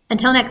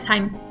 Until next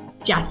time,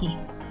 Jackie.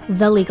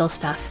 The Legal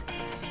Stuff.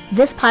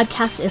 This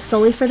podcast is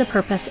solely for the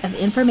purpose of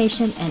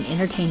information and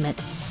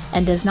entertainment,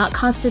 and does not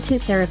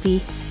constitute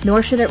therapy,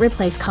 nor should it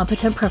replace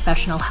competent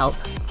professional help.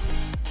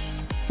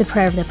 The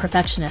Prayer of the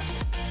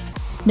Perfectionist.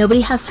 Nobody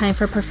has time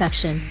for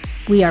perfection.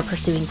 We are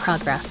pursuing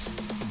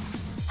progress.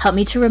 Help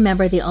me to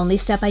remember the only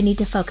step I need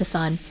to focus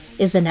on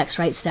is the next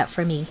right step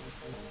for me.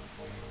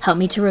 Help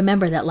me to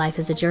remember that life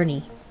is a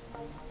journey.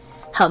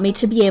 Help me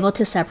to be able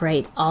to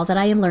separate all that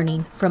I am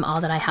learning from all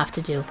that I have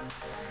to do.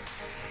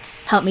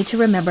 Help me to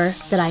remember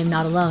that I am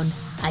not alone.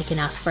 I can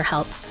ask for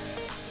help.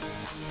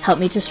 Help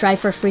me to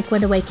strive for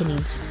frequent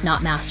awakenings,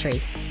 not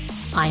mastery.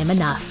 I am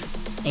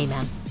enough.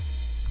 Amen.